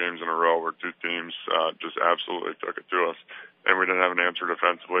 It's 2 games in a row where 2 teams just absolutely took it to us. And we didn't have an answer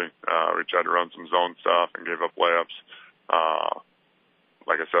defensively. We tried to run some zone stuff and gave up layups.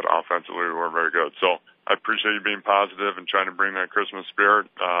 Like I said, offensively we weren't very good. So I appreciate you being positive and trying to bring that Christmas spirit.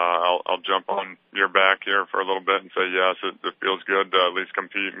 I'll jump on your back here for a little bit and say, yes, it feels good to at least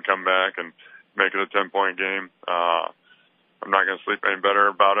compete and come back and make it a 10-point game. I'm not going to sleep any better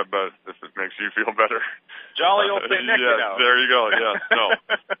about it, but if it makes you feel better. Jolly old St. Nick, yes, there you go. Yes,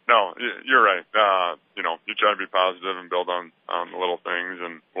 no, you're right. You try to be positive and build on the little things,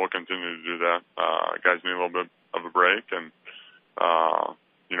 and we'll continue to do that. Guys need a little bit of a break, and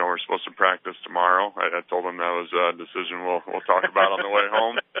we're supposed to practice tomorrow. I told them that was a decision we'll talk about on the way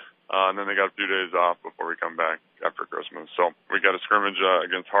home. And then they got a few days off before we come back after Christmas. So we got a scrimmage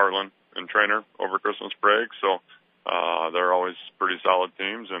against Harlan and Trainer over Christmas break. So they're always pretty solid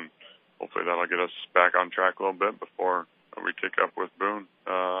teams, and hopefully that'll get us back on track a little bit before we kick up with Boone,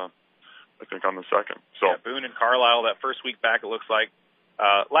 I think on the 2nd. So yeah, Boone and Carlisle that first week back, it looks like.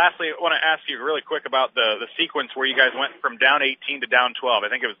 Lastly, I want to ask you really quick about the sequence where you guys went from down 18 to down 12. I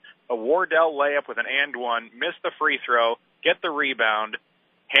think it was a Wardell layup with an and one, miss the free throw, get the rebound,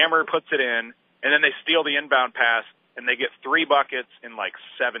 Hammer puts it in, and then they steal the inbound pass, and they get 3 buckets in like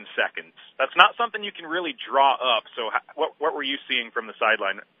 7 seconds. That's not something you can really draw up. So what were you seeing from the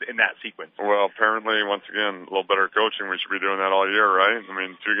sideline in that sequence? Well, apparently, once again, a little better coaching. We should be doing that all year, right? I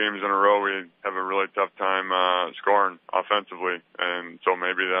mean, 2 games in a row, we have a really tough time scoring offensively. And so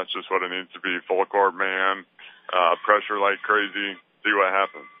maybe that's just what it needs to be. Full court man, pressure like crazy, see what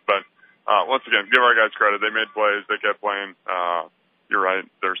happens. But once again, give our guys credit. They made plays. They kept playing. You're right.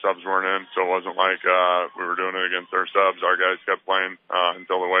 Their subs weren't in, so it wasn't like we were doing it against their subs. Our guys kept playing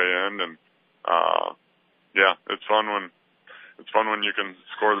until the way in, and yeah, it's fun when you can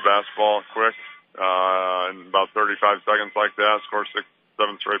score the basketball quick in about 35 seconds like that, score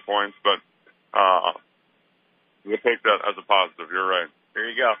 6-7 straight points. But we'll take that as a positive. You're right. There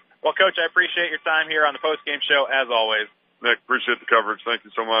you go. Well, Coach, I appreciate your time here on the postgame show, as always. Nick, appreciate the coverage. Thank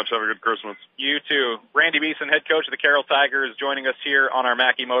you so much. Have a good Christmas. You too. Randy Beeson, head coach of the Carroll Tigers, joining us here on our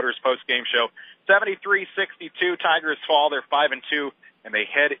Mackey Motors postgame show. 73-62, Tigers fall. They're 5-2, and they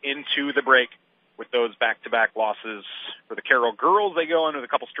head into the break with those back-to-back losses. For the Carroll girls, they go into a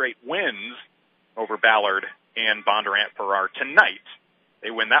couple straight wins over Ballard and Bondurant-Farrar tonight. They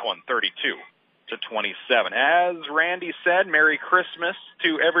win that one 32-27. As Randy said, Merry Christmas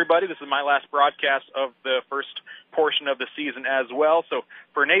to everybody. This is my last broadcast of the first portion of the season as well. So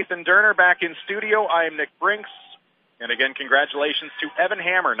for Nathan Durner back in studio, I am Nick Brinks. And again, congratulations to Evan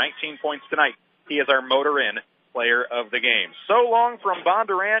Hammer, 19 points tonight. He is our Motor Inn player of the game. So long from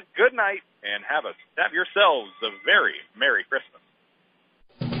Bondurant. Good night, and have yourselves a very Merry Christmas.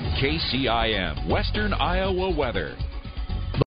 KCIM Western Iowa weather.